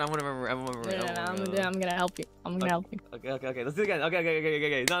 I'm stubborn. I'm gonna remember. I'm gonna help you. I'm gonna help you. Okay. Let's do it again.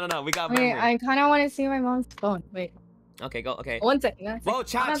 Okay. No. We got Wait, memory. I kind of want to see my mom's phone. Wait. Okay, go. Okay. 1 second. Whoa,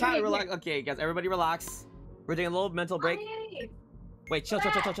 chat, relax. Okay, guys, everybody relax. We're doing a little mental break. Wait, chill.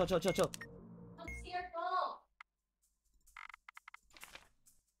 Let's see your phone.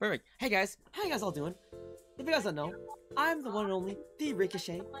 Perfect. Hey guys, how you guys all doing? If you guys don't know, I'm the one and only, the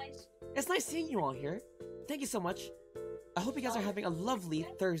Ricochet. It's nice seeing you all here. Thank you so much. I hope you guys are having a lovely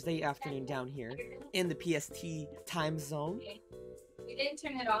Thursday afternoon down here in the PST time zone. You didn't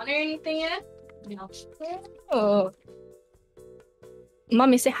turn it on or anything yet? No. Oh.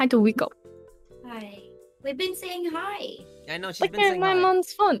 Mommy, say hi to Wiko. Hi. We've been saying hi. I know, she's Look been at saying my hi.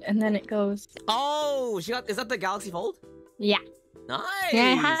 mom's phone, and then it goes. Oh, is that the Galaxy Fold? Yeah. Nice. Yeah,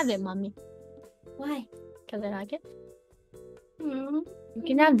 I have it, mommy. Why? Cause I like it. Hmm. You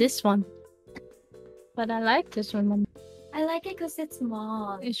can have this one. But I like this one, mommy. I like it because it's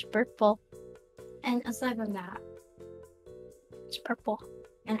small. It's purple. And aside from that, It's purple.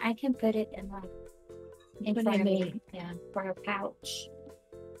 and I can put it in like in Put front it of in. me. Yeah, for a pouch.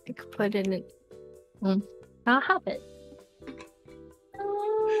 I could put it in. I'll have it.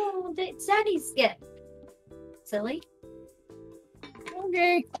 Oh, it's Daddy's gift. Silly.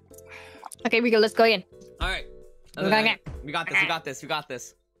 Okay. Okay, Rico, let's go in. All right. We're gonna get. We got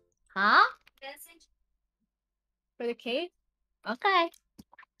this. Huh? Message. For the cave? Okay.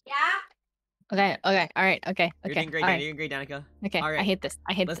 Yeah. Okay. Alright. Okay. You're doing great, alright. You're doing great, Danica. Okay. Alright. I hate this.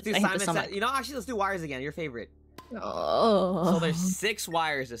 I hate Let's this. do I hate Simon this so Says. much. You know, actually, let's do wires again. Your favorite. Oh. So there's 6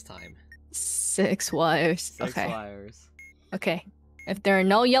 wires this time. 6 wires. 6 Okay. wires. Okay. If there are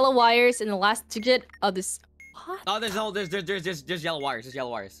no yellow wires in the last digit of this. What? Oh, there's yellow wires. There's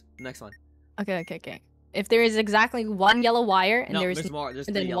yellow wires. Next one. Okay. If there is exactly 1 yellow wire and No, there's there's more. There's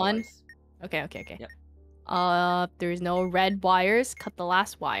and 3 then yellow 1. wires. Okay. Yep. If there's no red wires, cut the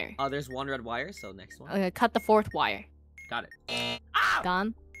last wire. Oh, there's 1 red wire. So next one. Okay, cut the 4th wire. Got it. Ah!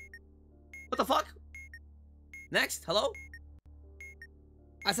 Done. What the fuck? Next. Hello.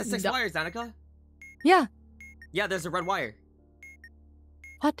 I said 6 No. wires, Danica. Yeah. Yeah, there's a red wire.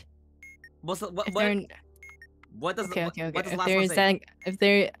 What? What's the what? If What, there- what does Okay. what does the If last there one is say? if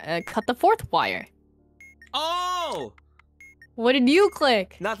there cut the 4th wire. Oh! What did you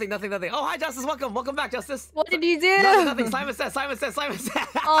click? Nothing. Oh, hi, Justice. Welcome back, Justice. What did you do? Nothing. Simon says.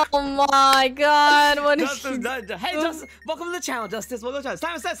 Oh my god, what is Justice, she... hey, Justice. Welcome to the channel, Justice. Welcome to the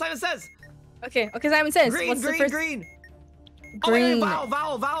channel. Simon says. Okay, Simon says. Green. What's the first... Green. Oh, Green. wait,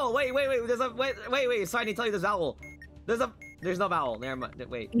 vowel. Wait. There's a wait. So I need to tell you there's vowel. There's no vowel. Never mind.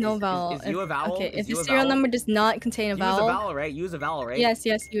 Wait. No vowel. Is you a vowel? Okay, Is if you the a serial vowel? number does not contain a vowel... Use a vowel, right? Use a vowel, right? Yes,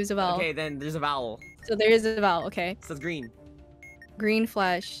 use a vowel. Okay, then there's a vowel. So there is a vowel, okay. So it's green. Green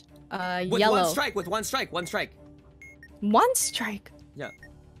flash. With Yellow. With one strike. 1 strike? Yeah.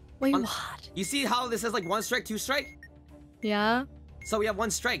 Wait, On- what? You see how this says like 1 strike, 2 strike? Yeah? So we have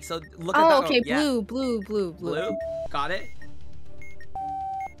one strike. So look at Oh, that. okay. Yeah. Blue. Blue. Got it.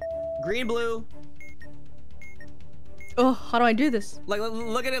 Green, blue. Oh, how do I do this? Like,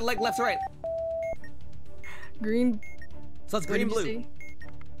 look at it like left to right. Green. So it's what green, did you blue. say?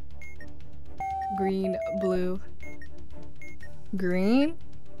 Green, blue. Green?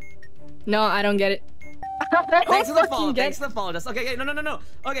 No, I don't get it. I Thanks for don't the follow. fucking get Thanks for the follow. Just okay. No.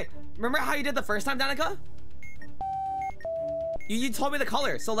 Okay. Remember how you did the first time, Danica? You told me the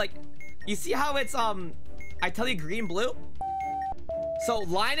color. So like, you see how it's I tell you green, blue. So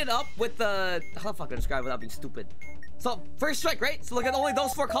line it up with the how the fuck do I describe it without being stupid? So first strike, right? So look at only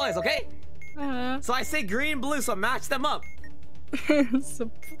those 4 colors, okay? So I say green, blue, so match them up.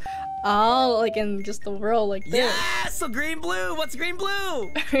 So, oh, like in just the row, like this. Yeah. So green, blue. What's green,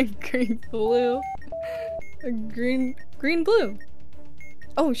 blue? Green, blue. Green, blue.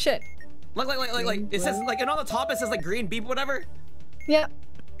 Oh shit. Look like it says like and on the top it says like green beep whatever. Yeah.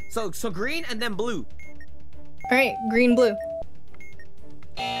 So green and then blue. All right, green, blue.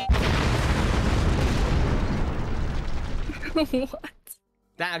 What?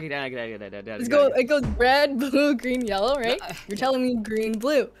 Let's It goes red, blue, green, yellow, right? You're telling me green,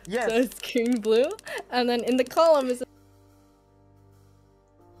 blue. Yes. So it's green, blue, and then in the column is.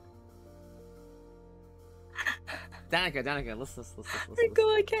 Danica, listen. Rico,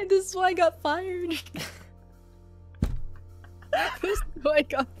 I can't. This is why I got fired. This is why I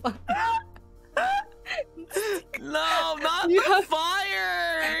got fired. No, not You the have-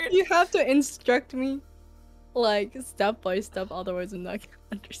 fired. You have to instruct me, like step by step. Otherwise, I'm not gonna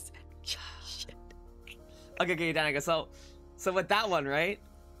understand. Shit. Okay, Danica. So with that one, right?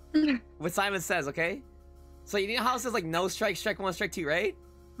 What Simon says, okay? So you know how it says like no strike, strike 1, strike 2, right?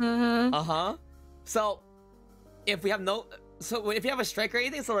 Uh-huh. So if we have if you have a strike or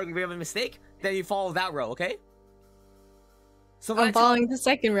anything, so like if we have a mistake, then you follow that row, okay? So when I'm following the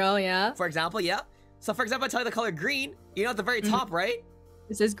second row. Yeah. for example, yeah. So for example, I tell you the color green. You know at the very top, right?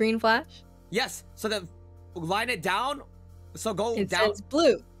 Is this green flash? Yes. So then line it down. So go It down. says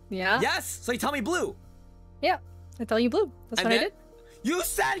blue. Yeah. Yes. So you tell me blue. Yeah. I tell you blue. That's And what I then- did. You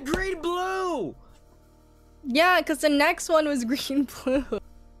said green, blue. Yeah, because the next one was green, blue.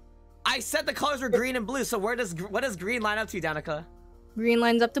 I said the colors were green and blue. So what does green line up to, Danica? Green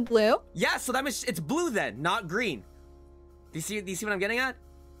lines up to blue. Yeah. So that means it's blue then, not green. Do you see what I'm getting at?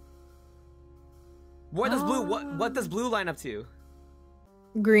 What does blue what does blue line up to?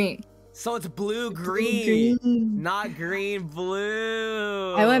 Green. So it's blue, green, not green,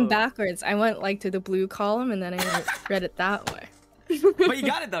 blue. I went backwards. I went like to the blue column and then I read it that way. But you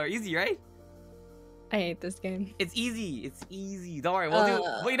got it though, easy, right? I hate this game. It's easy. It's easy. Don't worry. We'll do.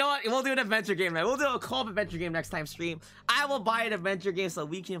 Well, you know what? We'll do an adventure game, man. We'll do a co-op adventure game next time stream. I will buy an adventure game so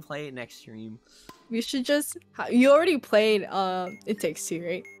we can play it next stream. We should just. You already played. It Takes Two,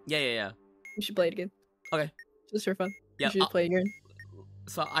 right? Yeah. We should play it again. Okay. Just for fun. Yeah. We should play it again.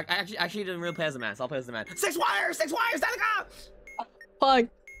 So I actually didn't really play as a man, so I'll play as a man. 6 wires. 6 wires. Danica! Fuck.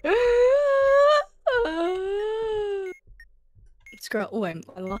 Scroll. Oh,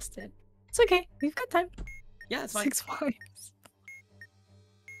 I lost it. It's okay. We've got time. Yeah, it's fine. 6 wires.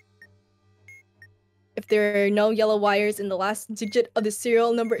 If there are no yellow wires in the last digit of the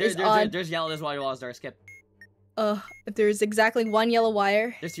serial number is on. There's yellow. There's white walls there. Skip. If there's exactly 1 yellow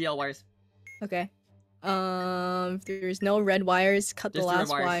wire. There's 2 yellow wires. Okay. If there's no red wires, cut the There's 2 red last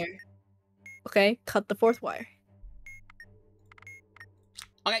wires. wire. Okay, cut the 4th wire.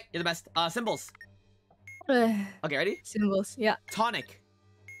 Okay, you're the best. Symbols. Okay, ready? Symbols, yeah. Tonic.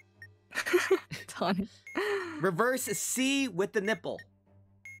 Tonic. Reverse C with the nipple.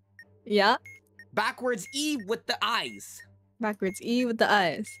 Yeah. Backwards E with the eyes. Backwards E with the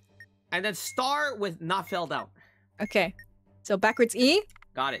eyes. And then star with not filled out. Okay. So backwards E,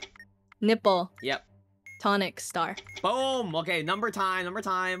 nipple, Yep. tonic, star. Boom. Okay, number time.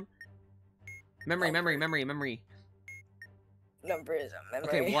 Memory. Numbers of memory.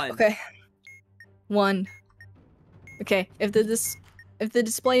 Okay, 1. Okay. 1. Okay, if the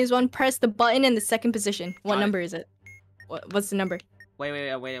display is 1, press the button in the second position. What Got it. number is it? What's the number?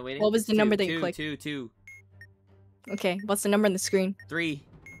 Wait. What was the number that you clicked? 2. Okay, what's the number on the screen? 3.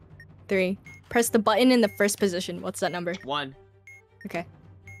 3. Press the button in the first position. What's that number? 1. Okay.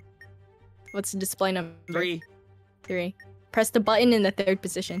 What's the display number? 3. 3. Press the button in the third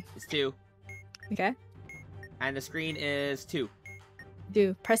position. It's 2. Okay. And the screen is 2.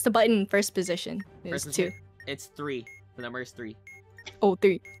 2. Press the button in first position. It's First 2. position, It's 3. The number is 3. Oh,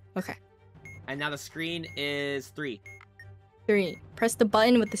 3. Okay. And now the screen is 3. 3. Press the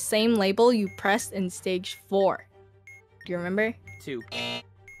button with the same label you pressed in stage 4. Do you remember? 2.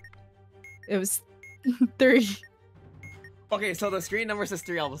 It was 3. Okay, so the screen number says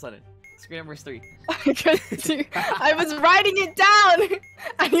 3 all of a sudden. Screen number is 3. I was writing it down,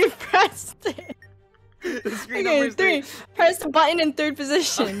 and you pressed it. The screen number is 3. Press the button in 3rd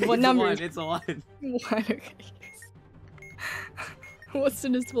position. Okay, What number? It's a 1. 1. Okay. What's the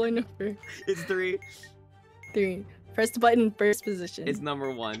display number? It's 3. 3. Press the button in 1st position. It's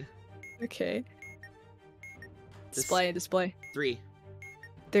number 1. Okay. Display. 3.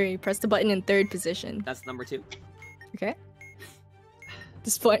 3. Press the button in 3rd position. That's number 2. Okay.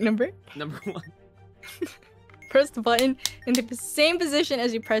 Display number. Number 1. Press the button in the same position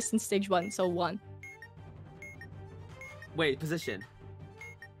as you pressed in stage 1. So 1. Wait, position.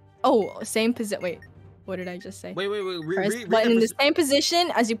 Oh, same position. Wait. What did I just say? Wait. Press the button in the same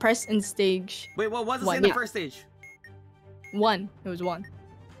position as you pressed in stage. Wait, what was it in One, the first stage? 1. It was 1.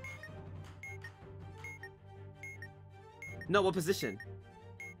 No, what position?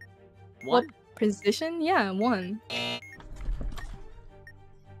 What 1? position? Yeah, 1.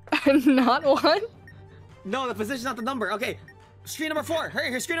 Not 1? No, the position's not the number. Okay. Screen number 4. Hurry,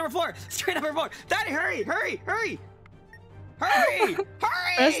 here's screen number 4. Screen number 4. Daddy, hurry!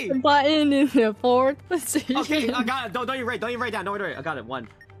 Press the button in the 4th position. Okay, I got it. Don't even write down. Don't write. I got it. 1.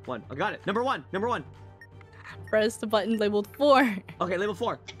 I got it. Number 1. Press the button labeled 4. Okay, label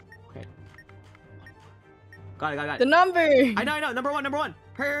 4. Okay. Got it. The number. I know. Number 1.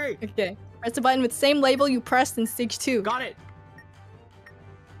 Hurry. Okay. Press the button with same label you pressed in stage 2. Got it.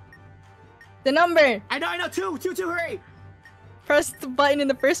 The number. I know. 2. Hurry. Press the button in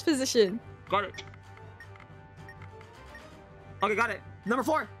the 1st position. Got it. Okay, got it. Number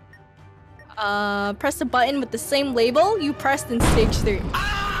 4. Press the button with the same label you pressed in stage 3.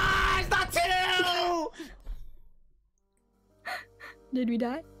 Ah, it's not 2. Did we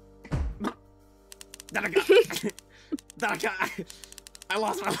die? I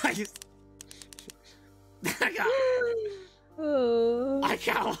lost my legs. Oh, I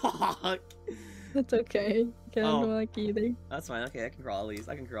can't walk. that's okay. Can't Oh. walk either. That's fine. Okay, I can crawl at least.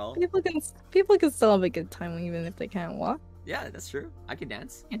 I can crawl. People can still have a good time even if they can't walk. Yeah, that's true. I can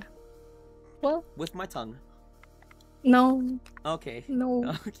dance. Well, With my tongue. no, Okay. no.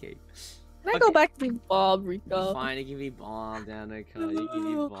 Okay. Can I go back to Bob, Rico? Fine, you can be bomb, Danica. You can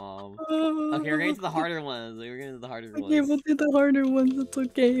be bomb. Okay, we're getting to the harder ones. We're getting to the harder ones. Okay, we'll do the harder ones. It's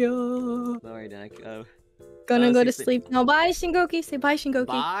okay. Don't worry, Danica. Gonna go to sleep. sleep. No, bye, Shingoki. Say bye, Shingoki.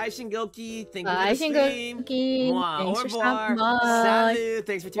 Bye, Shingoki. Thank you Bye, for the stream. Shingoki. Mwah. Thanks Au for revoir. stopping by. Salut.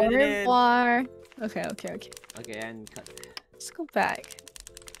 Thanks for Au tuning in. revoir. Okay. Okay, and cut. Let's go back.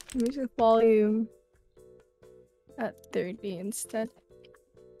 Let me just volume at 30 instead.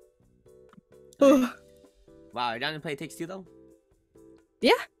 Wow, you're down to play Takes Two though?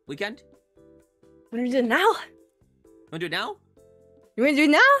 Yeah. Weekend? What do we do now? Wanna do it now? You wanna do it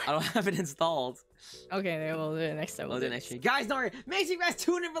now? I don't have it installed. Okay, then we'll do it next time. We'll do it next stream. Guys, don't worry. Make sure you guys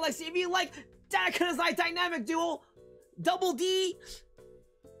tune in for like, if you like Danica and I Dynamic Duel, Double D.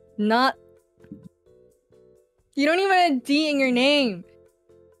 Not. You don't even have a D in your name.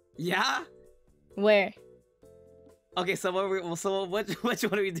 Yeah? Where? Okay, so which one do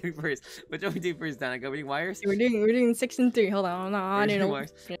we do first? Which one do we do first, Danica? Are we doing wires? We're doing 6 and 3. Hold on. Are we doing know.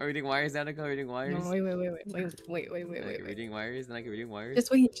 wires? Are we doing wires, Danica? Are we doing wires? No, wait. Danica, are we doing wires? Danica, are we doing wires?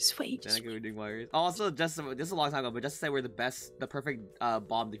 Just wait. Danica, are we doing wires? Also, just a long time ago, but just to say we're the perfect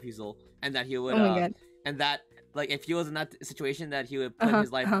bomb defusal, and that he would, Oh my god. and that like if he was in that situation, that he would put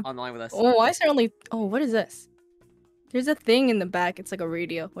his life on the line with us. Oh, why is there only? Oh, what is this? There's a thing in the back. It's like a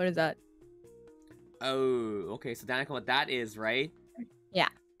radio. What is that? Oh, okay. So Danica, what that is, right? Yeah.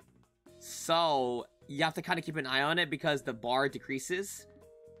 So you have to kind of keep an eye on it because the bar decreases.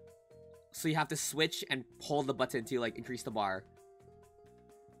 So you have to switch and hold the button to like increase the bar.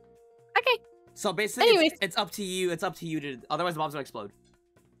 Okay. So basically, Anyways. it's up to you. It's up to you to. Otherwise, the bombs will explode.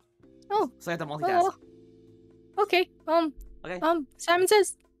 Oh. So you have to multitask. Oh. Okay. Okay. Simon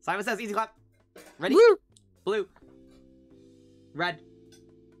says. Simon says, "Easy clap." Ready? Blue. Blue. Red.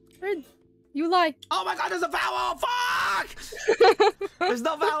 Red. You lie. Oh my God! There's a vowel. Fuck! There's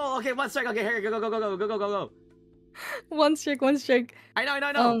no vowel. Okay, one strike. Okay, here, go. One strike.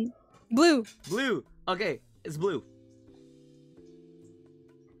 I know. Blue. Blue. Okay, it's blue.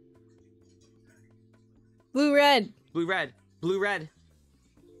 Blue, red. Blue, red. Blue, red.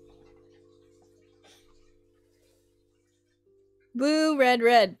 Blue,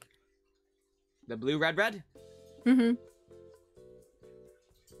 red. The blue, red. Mm-hmm.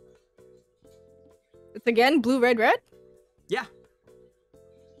 It's again blue, red. Yeah.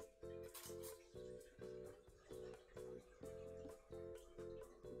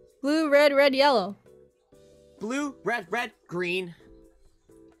 Blue, red, yellow. Blue, red, green.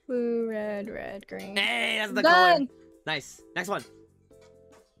 Blue, red, green. Hey, that's the Done. color. Nice. Next one.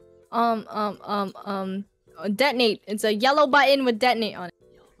 Detonate. It's a yellow button with detonate on it.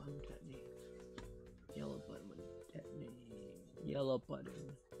 Yellow button with detonate. Yellow button with detonate. Yellow button.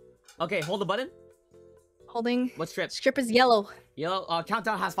 Okay, hold the button. Holding. What strip? Strip is yellow. Yellow.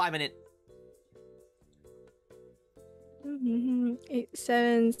 Countdown has 5 in it. 8,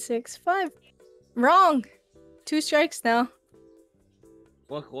 7, 6, 5. Wrong. 2 strikes now.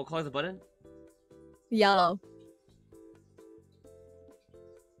 What color is the button? Yellow.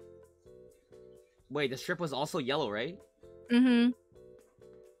 Wait, the strip was also yellow, right? Mm-hmm.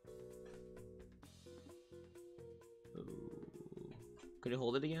 Could you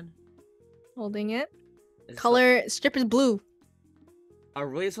hold it again? Holding it. Is Color strip is blue. A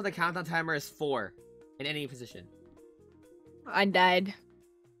release when the countdown timer is 4 in any position. I died.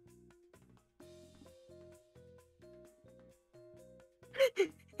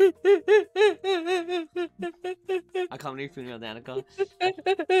 I come near funeral, Danica.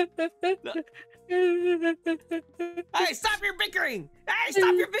 Hey, stop your bickering! Hey,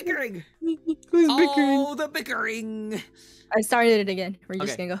 stop your bickering! Who's bickering? Oh, the bickering! I started it again. We're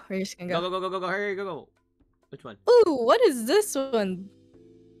just Okay. gonna go. We're just gonna Go, go. go, go, go, go, go, hurry, go, go. Which one? Ooh, what is this one?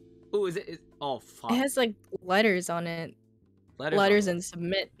 Ooh, is it? Oh, fuck. It has like letters on it. Letters Letters on- and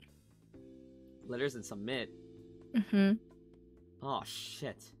submit. Letters and submit. Mm-hmm. Oh,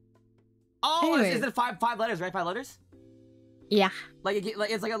 shit. Oh, Anyways. is it five letters, right? 5 letters? Yeah. Like it's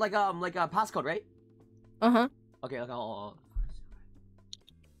like a passcode, right? Uh-huh. Okay, okay, hold on.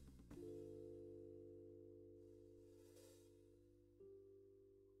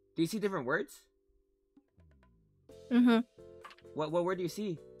 Do you see different words? Mm-hmm. What word do you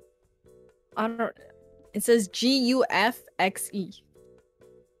see? I don't. It says G-U-F-X-E.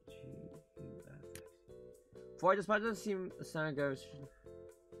 For this part doesn't seem the sound goes.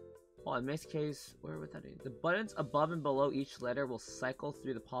 Oh, in this case, where would that be? The buttons above and below each letter will cycle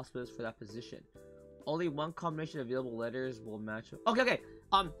through the possibilities for that position. Only one combination of available letters will match. Okay, okay.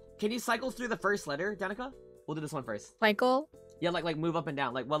 Can you cycle through the first letter, Danica? We'll do this one first. Cycle. Yeah, like move up and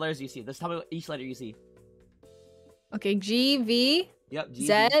down. Like what letters do you see? Let's tell me each letter you see. Okay, G, V, Yep. G,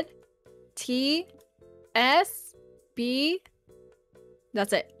 Z, V. T, S, B.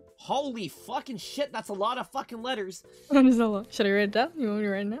 That's it. Holy fucking shit! That's a lot of fucking letters. There's a lot. Should I write it down? You want me to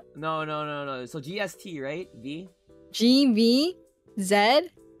write it down? No. So GST, right? V. G, V, Z,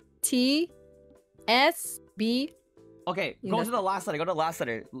 T, S, B. Okay, You go know- to the last letter. Go to the last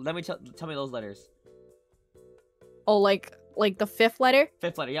letter. Let me tell me those letters. Oh, like the 5th letter?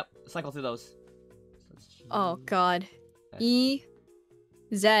 5th letter. Yep. Cycle through those. Oh God. S. E,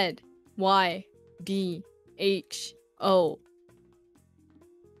 Z, Y, D, H, O.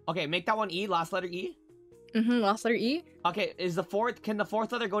 Okay, make that one E. Last letter E. Last letter E. Okay, is the 4th? Can the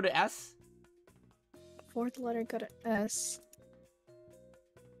 4th letter go to S? 4th letter go to S.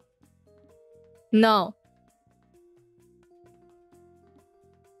 No.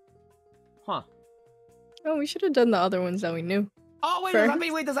 Huh. Oh, we should have done the other ones that we knew. Oh wait, does that First.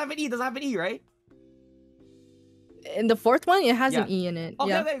 mean, wait, does that have an E? Does that have an E, right? In the 4th one, it has Yeah. an E in it. Okay,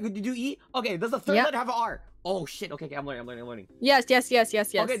 Yeah. okay, could you do E? Okay, does the 3rd Yeah. letter have an R? Oh shit, okay, I'm learning. Yes.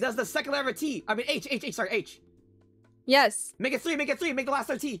 Okay, does the 2nd letter have a T? I mean H, sorry, H. Yes. Make it 3, make the last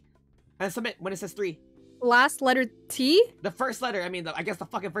letter T. And submit when it says 3. Last letter T. The first letter, I mean, I guess the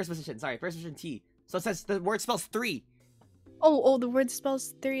fucking first position, sorry, first position T. So it says, the word spells 3. Oh, the word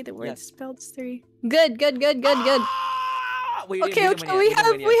spells 3. The word Yes. spells 3. Good. Ah! Wait, Okay, we have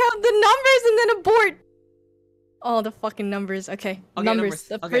the numbers and then a board. Oh, the fucking numbers. Okay, Okay, numbers.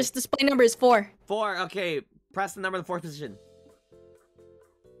 The okay. first display number is 4. 4, okay, press the number in the 4th position.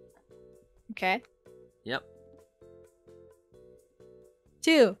 Okay. Yep.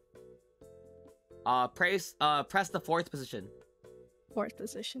 2. Press the 4th position. 4th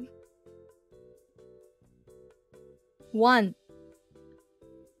position. 1.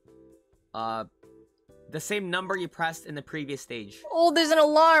 The same number you pressed in the previous stage. Oh, there's an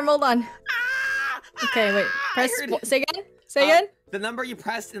alarm. Hold on. Okay, wait. I Press. heard it. Say again. Say again. The number you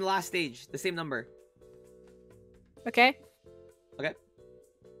pressed in the last stage, the same number. Okay. Okay.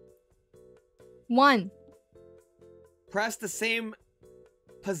 1. Press the same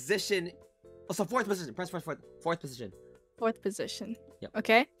position. Oh, so 4th position. Press 4th position. 4th position. Yep.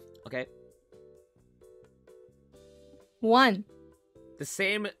 Okay. Okay. 1. The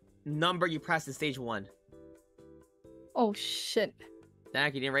same number you pressed in stage 1. Oh shit.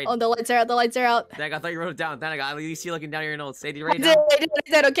 Danica, you didn't write. Oh, the lights are out. The lights are out. Danica, I thought you wrote it down. Danica, at least you looking down at your notes. Say, did you write it I down?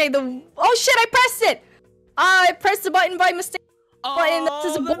 did. Okay, oh shit, I pressed it! I pressed the button by mistake. Button that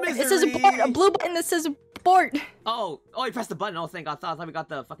says Oh, the abort. It says abort. A misery. blue button that says abort. Oh, you pressed the button. Oh, thank God. I thought we got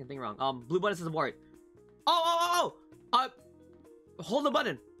the fucking thing wrong. Blue button says abort. Oh. Hold the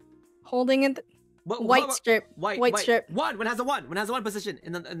button. Holding it. What, White what- strip. White strip. One. When has a one. When has a one position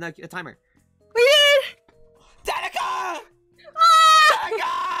in the timer. We did! Danica! Ah!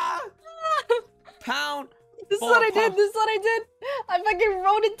 Danica! Pound. This is what I did. This is what I did. I fucking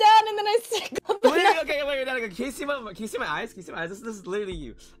wrote it down and then I circled it. Wait, Danica. Can you see my eyes? Can you see my eyes? This is literally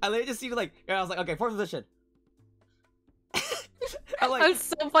you. I literally just see you like. I was like, okay, fourth position. I'm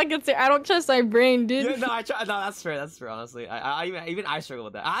so fucking serious. I don't trust my brain, dude. Yeah, no, I try. No, that's fair. That's fair. Honestly, even I struggle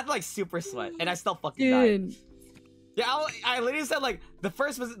with that. I had to like super sweat, and I still fucking Dude. died. Yeah, I literally said like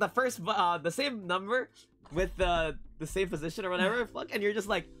the same number with the same position or whatever. Fuck, and you're just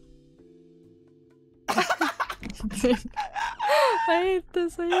like. I hate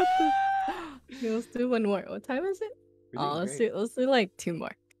this. I hate this. Okay, let's do one more. What time is it? Oh, let's do like 2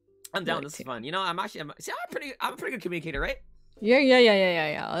 more. I'm down. Like This is 2. fun. You know, I'm a pretty good communicator, right?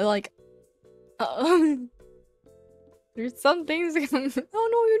 Yeah. I like. There's some things. Oh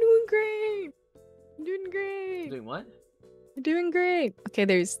no, you're doing great. You're doing great. Doing what? You're doing great. Okay,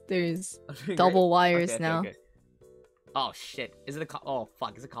 there's I'm doing double great? wires Okay, now. okay. Oh shit! Is it oh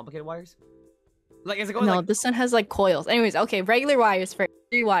fuck? Is it complicated wires? Like, is it going No, like? this one has like coils. Anyways, okay, regular wires for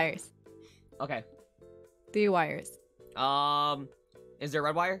 3 wires. Okay. 3 wires. Is there a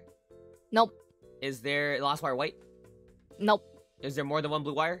red wire? Nope. Is there last wire white? Nope. Is there more than one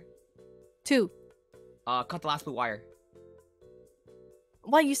blue wire? 2. Cut the last blue wire.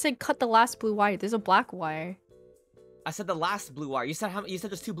 Why you said cut the last blue wire? There's a black wire. I said the last blue wire. You said you said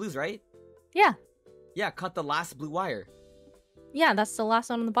there's 2 blues, right? Yeah. Yeah, cut the last blue wire. Yeah, that's the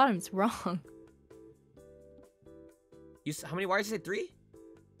last one on the bottom. It's wrong. How many wires? You said 3?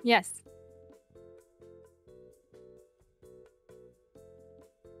 Yes.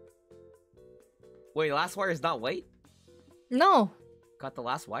 Wait, the last wire is not white? No, Cut the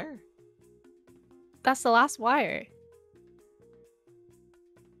last wire? that's the last wire.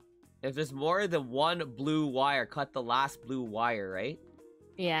 If there's more than one blue wire, cut the last blue wire, right?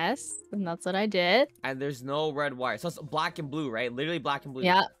 Yes, and that's what I did. And there's no red wire. So it's black and blue, right? Literally black and blue.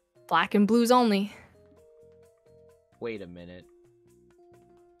 Yeah, black and blues only. Wait a minute.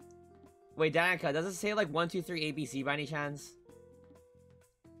 Wait, Danica, does it say like 1, 2, 3 ABC by any chance?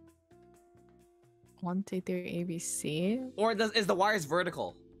 1, 2, 3, ABC. Or is the wires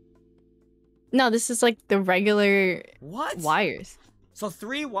vertical? No, this is like the regular What? wires. So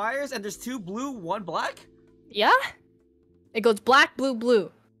 3 wires and there's 2 blue, 1 black? Yeah? It goes black, blue,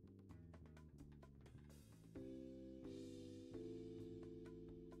 blue.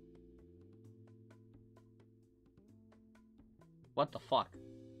 What the fuck?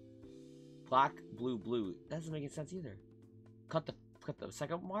 Black, blue, blue. That doesn't make any sense either. Cut the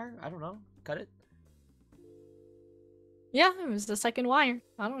second wire? I don't know. Cut it. Yeah, it was the second wire.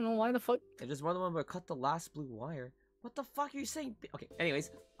 I don't know why the fuck. If there's more than one, but cut the last blue wire. What the fuck are you saying? Okay, anyways.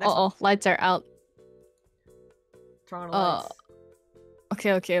 Next Uh oh, lights are out. Turn on the lights.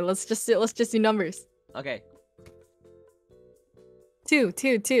 Okay, let's just do numbers. Okay. 2.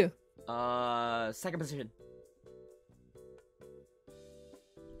 Second position.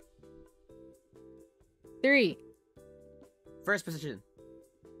 3. First position.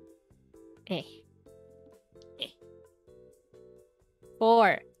 Eh.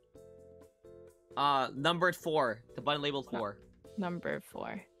 4. Numbered 4. The button labeled 4. Number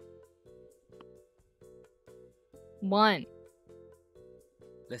 4. 1.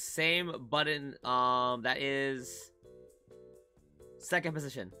 The same button, that is second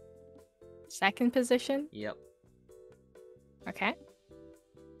position. Second position. Yep. Okay.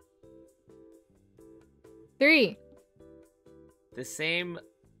 3. The same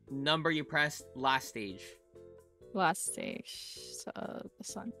number you pressed last stage. Last stage. So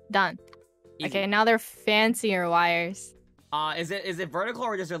this one. Done. Easy. Okay, now they're fancier wires. Is it vertical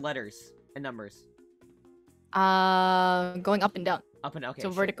or just there letters and numbers? Going up and down. Up and okay. So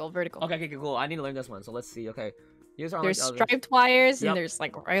shit. vertical. Okay, cool. I need to learn this one. So let's see. Okay. Here's our There's striped wires Yep. and there's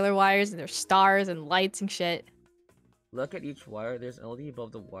like regular wires and there's stars and lights and shit. Look at each wire. There's an LED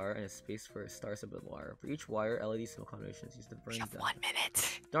above the wire and a space for stars above the wire. For each wire, LED symbol combinations used to bring You have down. 1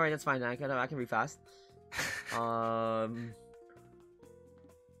 minute. Don't worry, that's fine. I can be fast.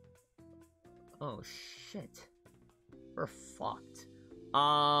 Oh shit. We're fucked.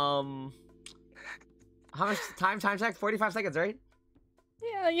 How much time? Time check? 45 seconds, right?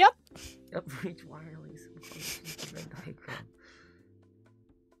 Yeah, yep. Yep. For each wire, LED symbol combinations, red diagram.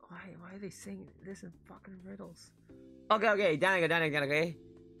 Why are they saying this in fucking riddles? Okay, Danica, okay?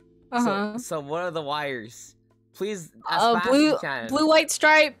 Uh-huh. So what are the wires? Please, as fast as Blue, you can. blue, white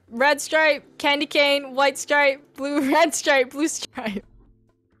stripe, red stripe, candy cane, white stripe, blue, red stripe, blue stripe.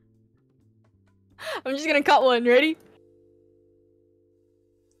 I'm just gonna cut one. Ready?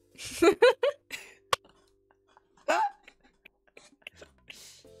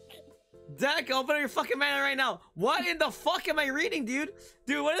 Danica, open up your fucking manual right now. What in the fuck am I reading, dude?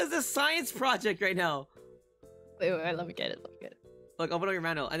 Dude, what is this science project right now? Wait, let me get it. Look, open up your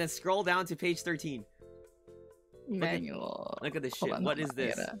manual and then scroll down to page 13. Manual. Look at this Hold shit. on, What hold is on,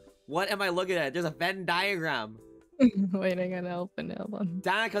 this? What am I looking at? There's a Venn diagram. Wait, I gotta open it. Hold on.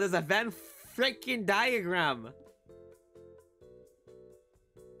 Danica, there's a Venn freaking diagram.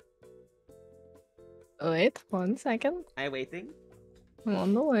 Wait, 1 second. I'm waiting. I'm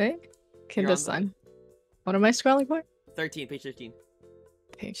on the way. Okay, You're this on the time. What am I scrolling for? 13, page 13.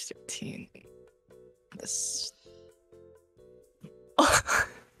 Page 13. This.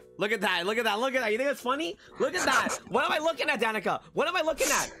 Look at that, look at that, look at that. You think it's funny? Look at that. What am I looking at, Danica? What am I looking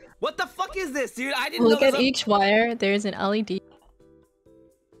at? What the fuck is this, dude? I didn't Look know at this. each wire. There's an LED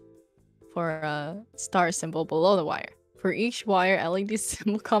for a star symbol below the wire. For each wire LED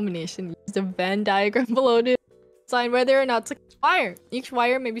symbol combination, use the Venn diagram below to decide whether or not to wire. Each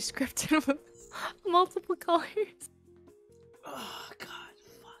wire may be scripted with multiple colors. Oh, God,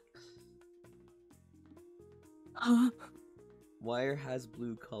 fuck. Huh? Wire has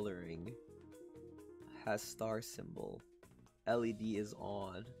blue coloring. Has star symbol. LED is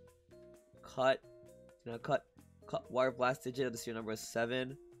on. Cut. Now cut wire blast digit of the serial number is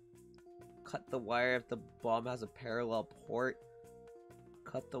 7. Cut the wire if the bomb has a parallel port.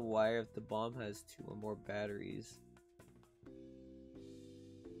 Cut the wire if the bomb has 2 or more batteries.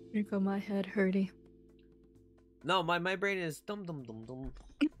 Here go my head hurty. No, my brain is dum dum dum dum.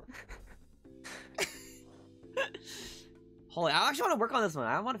 Holy, I actually want to work on this one.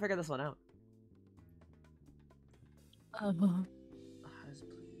 I want to figure this one out. Has blue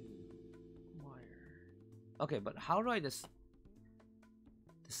wire. Okay, but how do I just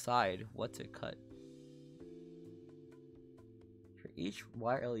decide what to cut? For each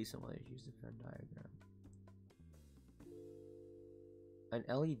wire LED symbol, I use the Venn diagram. An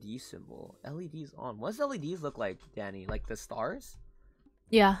LED symbol. LEDs on. What does LEDs look like, Danny? Like the stars?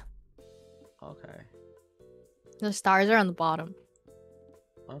 Yeah, Okay. the stars are on the bottom.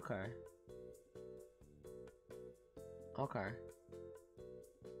 Okay. Okay.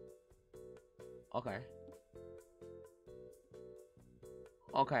 Okay.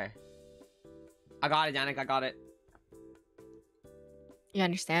 Okay. I got it, Yannick. I got it. You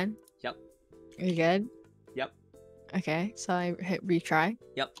understand? Yep. You good? Yep. Okay, so I hit retry.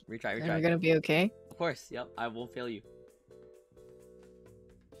 Yep. Retry. And we're gonna be okay. Of course. Yep. I won't fail you.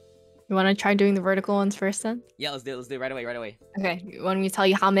 You want to try doing the vertical ones first then? Yeah, let's do it. Let's do it right away. Right away. Okay, you want me to tell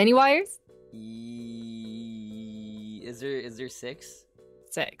you how many wires? Is there 6?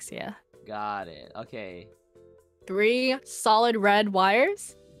 6, yeah. Got it. Okay. 3 solid red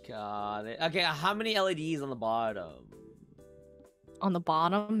wires. Got it. Okay, how many LEDs on the bottom? On the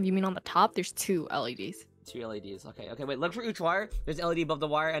bottom? You mean on the top? There's 2 LEDs. 2 LEDs. Okay. Okay, wait. Look for each wire. There's an LED above the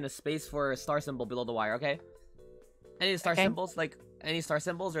wire and a space for a star symbol below the wire, okay? Any star symbols? Like, any star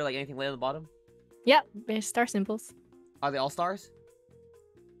symbols or like anything laying on the bottom? Yep, there's star symbols. Are they all stars?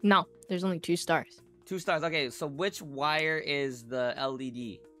 No, there's only 2 stars. 2 stars. Okay, so which wire is the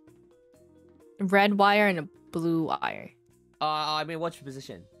LED? Red wire and a blue wire. I mean, which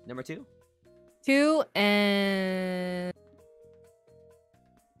position? Number 2? 2 and...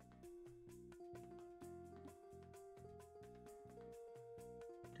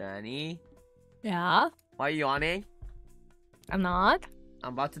 Danny? Yeah? Why are you yawning? I'm not.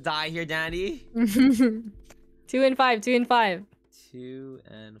 I'm about to die here, Danny. 2 and 5, 2 and 5. 2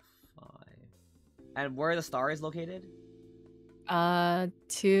 and 5. And where are the stars located?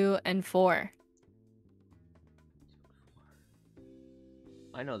 2 and 4.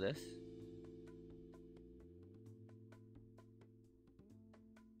 I know this.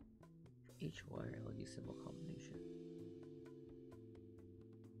 Each wire LED symbol combination.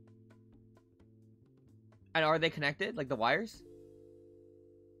 And are they connected? Like the wires?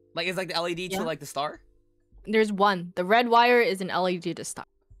 Like is like the LED Yeah. to like the star? There's 1. The red wire is an LED to start,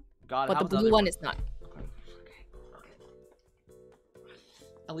 God, but the how's blue other one is not. Okay.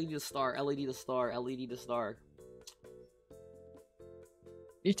 LED to star, LED to star, LED to star.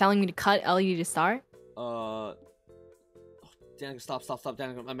 You're telling me to cut LED to star? Danica, stop,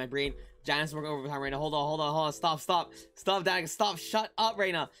 Danica, my brain. Janice working overtime right now. Hold on. Stop, Danica, stop. Shut up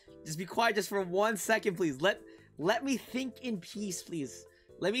right now. Just be quiet just for 1 second, please. Let me think in peace, please.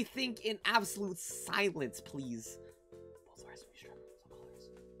 Let me think in absolute silence, please. Both wires will be strapped with some colors.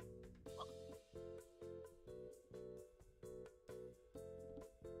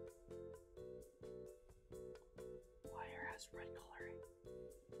 Wire has red coloring.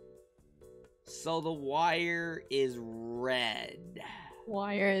 So the wire is red.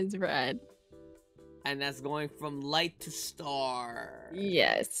 wire is red. And that's going from light to star.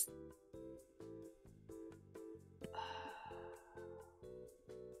 Yes.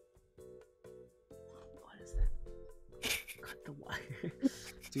 What is that? Cut the wire.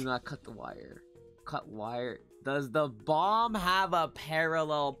 Do not cut the wire. Cut wire. Does the bomb have a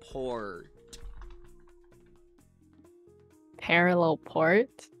parallel port? Parallel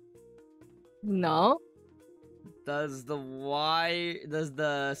port? No. Does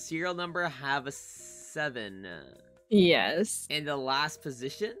the serial number have a 7? Yes. In the last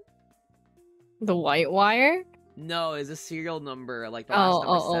position? The white wire? No, is a serial number like the last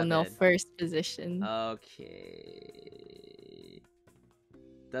number 7. No, first position. Okay.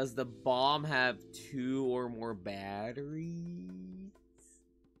 Does the bomb have 2 or more batteries?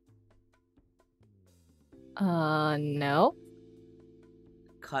 No.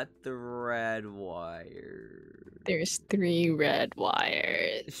 Cut the red wire. There's 3 red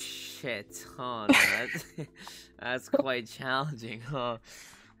wires. Shit, huh? No, that's quite challenging, huh?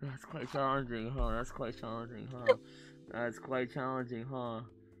 That's quite challenging, huh? That's quite challenging, huh? That's quite challenging, huh?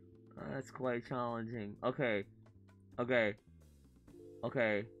 That's quite challenging. Okay. Okay.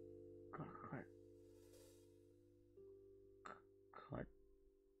 Okay. Cut.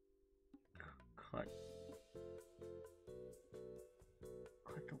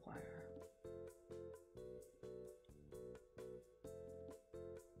 Cut the wire.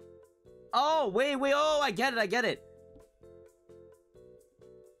 Oh, wait, oh, I get it. I get it.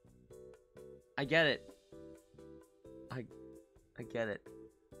 I get it.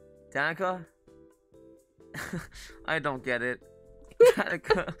 Danica? I don't get it.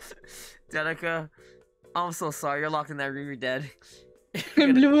 Danica, I'm so sorry. You're locked in that room. You're dead.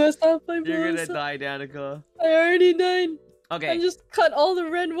 I blew us up. You're gonna die, Danica. I already died. Okay. I just cut all the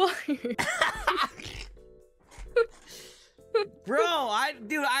red wires. Bro, I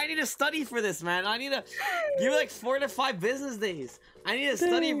need to study for this, man. I need to give me like 4 to 5 business days. I need to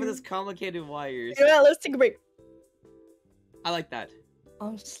study for this complicated wires. Yeah, let's take a break. I like that.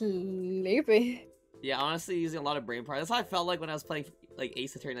 I'm sleepy. Yeah, honestly, using a lot of brain power. That's how I felt like when I was playing like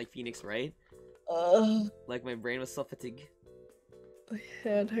Ace Attorney, like Phoenix, right? Like my brain was so fatigued. My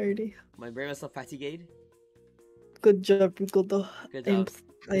head hurting. My brain was so fatigued. Good job, Rico. Though. Good job.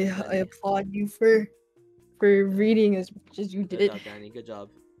 I applaud you for reading as much as you Good did. job, Danny. Good job.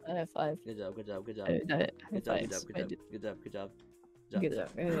 High five. Good job. Good job. Good job. Good job.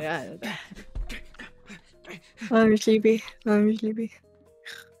 Yeah. I'm sleepy.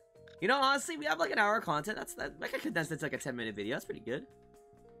 You know, honestly, we have like an hour of content. That I can condense it to like a 10-minute video. That's pretty good.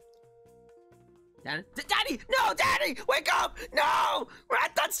 Danny, no, Danny, wake up! No, we're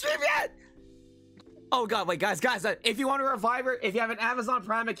not done streaming yet. Oh god, wait, guys, if you want to revive her, if you have an Amazon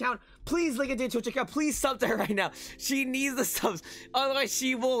Prime account, please link it to your Twitch account. Please sub to her right now. She needs the subs, otherwise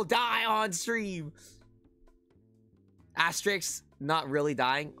she will die on stream. Asterix, not really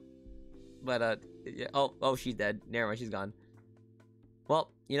dying, but yeah, oh, she's dead. Never mind, she's gone. Well,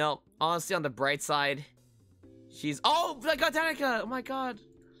 you know, honestly, on the bright side, she's. Oh my god, Danica! Oh my god,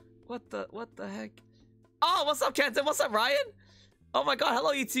 what the heck? Oh, what's up, Kenton? What's up, Ryan? Oh my god,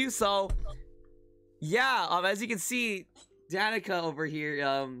 hello, you two. So. Yeah, as you can see, Danica over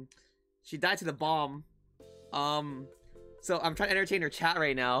here, she died to the bomb. So I'm trying to entertain her chat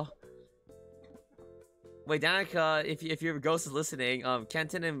right now. Wait, Danica, if your ghost is listening,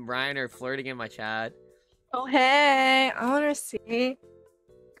 Kenton and Ryan are flirting in my chat. Oh hey, I wanna see.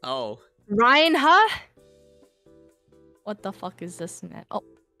 Oh. Ryan, huh? What the fuck is this, man? Oh.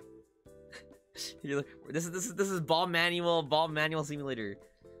 This is bomb manual simulator.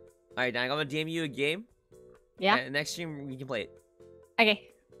 Alright, Danica, I'm gonna DM you a game. Yeah. And next stream we can play it. Okay.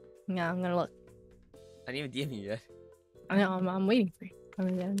 Yeah, I'm gonna look. I didn't even DM you yet. I know, I'm waiting for you.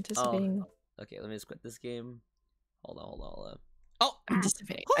 I'm anticipating. Oh. Okay, let me just quit this game. Hold on. Oh!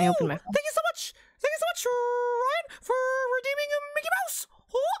 Anticipating. I opened my phone. Thank you so much! Thank you so much, Ryan, for redeeming a Mickey Mouse!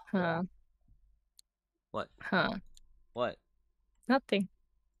 Oh! Huh. What? Huh. What? Nothing.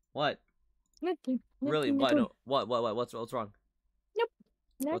 What? Nothing. Really? What? No. What? What's wrong?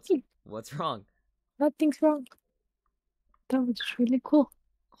 Nothing. What's wrong? Nothing's wrong. That was really cool.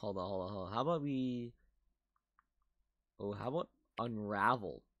 Hold on. How about we... Oh, how about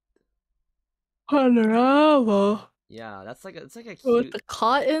Unraveled? Unravel. Yeah, it's like a cute... With the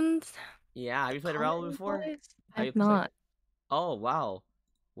cottons? Yeah, have you played Unraveled before? I have not. Oh, wow.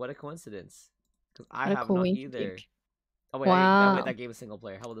 What a coincidence. Because I What a have not coincidence. either. Oh, wait, Wow. that game is single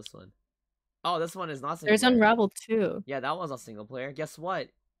player. How about this one? Oh, this one is not single There's player. Unravel too. Yeah, that one's not single player. Guess what?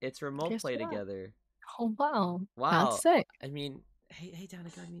 It's remote Guess play what? together. Oh, wow. Wow. That's sick. I mean, hey,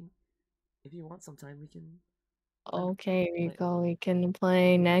 Danica, if you want sometime, we can Okay, Rico, we can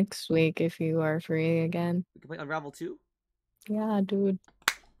play next week if you are free again. We can play Unravel 2? Yeah, dude.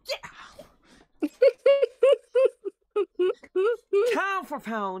 Yeah! Pound for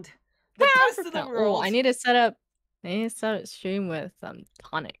pound. The Pound best for of the pound. world. Oh, I need to set up stream with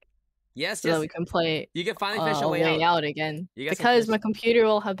Tonic Yes, so that yes. we can play You can finally finish a way out again. You guys can Because finish- my computer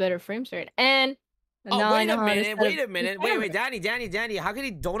will have better frame rate. And Oh, now I wait know a how to minute. set Wait up a minute. the Wait, camera. Danny. How could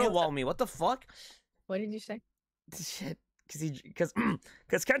he donut wall me? What the fuck? What did you say? Shit. Because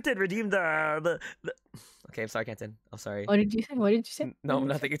Kenton redeemed the. Okay, I'm sorry, Kenton. I'm sorry. What did you say? What did you say? No, What did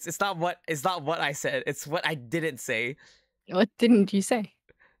you nothing. It's not what I said. It's what I didn't say. say? What didn't you say?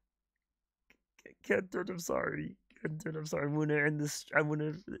 Kenton, I'm sorry. Kenton, I'm sorry. I'm gonna end this. I'm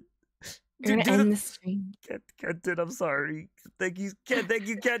gonna. You're gonna end the stream. Kenton, I'm sorry. Thank you, Kenny. Thank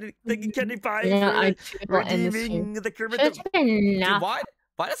you, Kenny Pie, Yeah, for I end the stream. redeeming the Kermit. Should've taken Dude, enough. why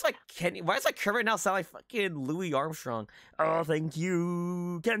does my Kermit now sound like fucking Louis Armstrong? Oh, thank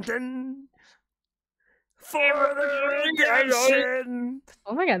you, Kenton, for the redemption.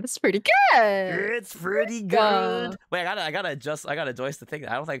 Oh my god, that's pretty good. It's pretty good. Wait, I gotta adjust the thing.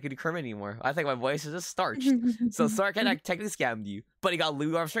 I don't think I can do Kermit anymore. I think my voice is just starched. So sorry, I technically scammed you, but he got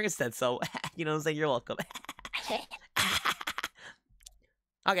Louis Armstrong instead. So you know what I'm saying? You're welcome.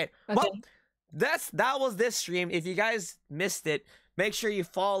 Okay, well, that was this stream. If you guys missed it, make sure you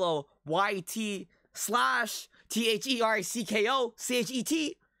follow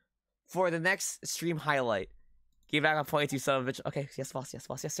YT/THERCKOCHET for the next stream highlight. Give back on point to son of a bitch. Okay, yes, boss, yes,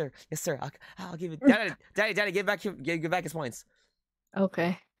 sir, yes, sir. I'll give it. Daddy, give back his points.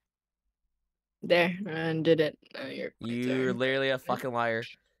 Okay. There, and did it. You're literally a fucking liar.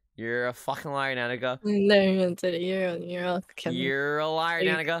 You're a fucking liar, Nanika. There, did it. You're a liar,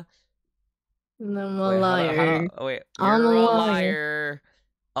 Nanika. I'm a liar. Wait, I'm you're a a liar. liar.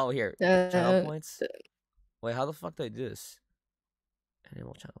 Oh, here. Channel points. Wait, how the fuck do I do this?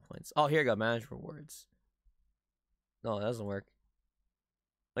 Enable channel points. Oh, here you go. Manage rewards. No, that doesn't work.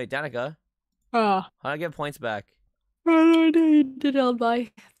 Wait, Danica. Oh. How do I get points back? Did it on my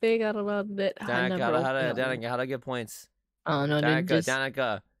thing. I don't know. Danica, how do I get points? Oh no, Danica, just...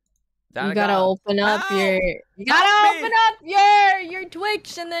 Danica. You gotta open up your... You gotta open up your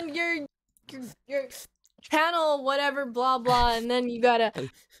Twitch and then your channel, whatever, blah blah, and then you gotta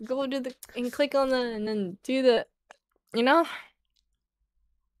go to the and click on the and then do the, you know.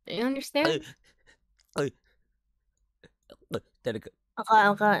 Do you understand? Danica.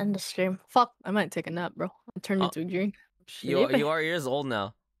 I got in the stream. Fuck, I might take a nap, bro. I'll turn into a drink. You are years old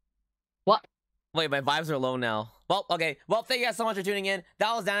now. What? Wait, my vibes are low now. Well, okay. Well, thank you guys so much for tuning in.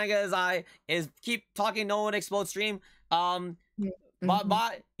 That was Danica's keep talking no one explode stream.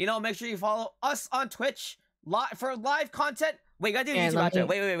 But you know, make sure you follow us on Twitch for live content. Wait, you gotta do a YouTube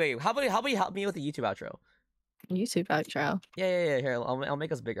outro. Wait. How about you help me with the YouTube outro? YouTube outro. Yeah. Here, I'll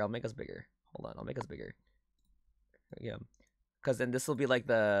make us bigger. Hold on, I'll make us bigger. Yeah, because then this will be like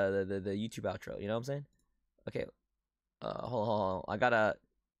the YouTube outro. You know what I'm saying? Okay. Hold on. I gotta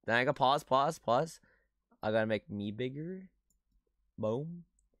pause. I gotta make me bigger. Boom.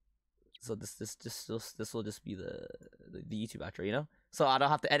 So this will just be the YouTube outro, you know? So I don't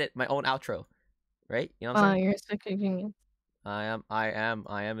have to edit my own outro, right? You know what I'm saying? You're such a genius. I am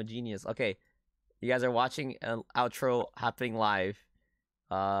a genius. Okay, you guys are watching an outro happening live.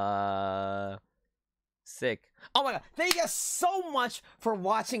 Sick. Oh my god! Thank you guys so much for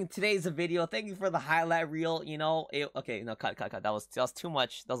watching today's video. Thank you for the highlight reel. You know, okay, no, cut. That was too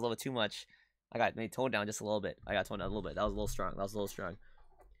much. That was a little bit too much. I got toned down just a little bit. That was a little strong.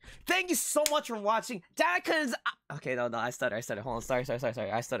 Thank you so much for watching. Danica's... Okay, no, I stutter. Hold on, sorry.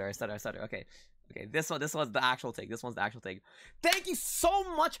 I stutter. Okay, this one's the actual take. Thank you so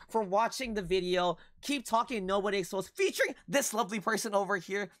much for watching the video. Keep talking nobody exposed, featuring this lovely person over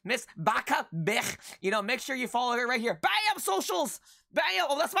here, Miss Baka Bech. You know, make sure you follow her right here. Bam, socials. Bam.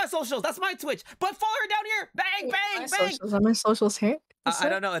 Oh, that's my socials. That's my Twitch. But follow her down here. Bang. Are my socials here? I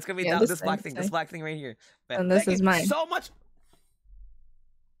don't know. It's gonna be this black thing. This black thing right here. And this is mine. So much.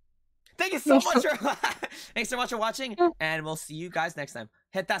 Thank you so much thanks so much for watching, and we'll see you guys next time.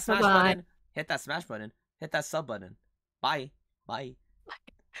 Hit that smash button. Hit that smash button. Hit that sub button. Bye.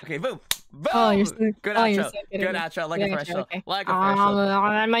 Okay, boom. Oh, you're so good outro. Good outro. Like a fresh show. Like a fresh show.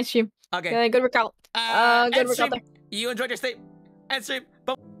 On my stream. Okay. Good workout. Good workout there. You enjoyed your stay. End stream.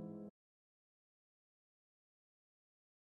 Boom.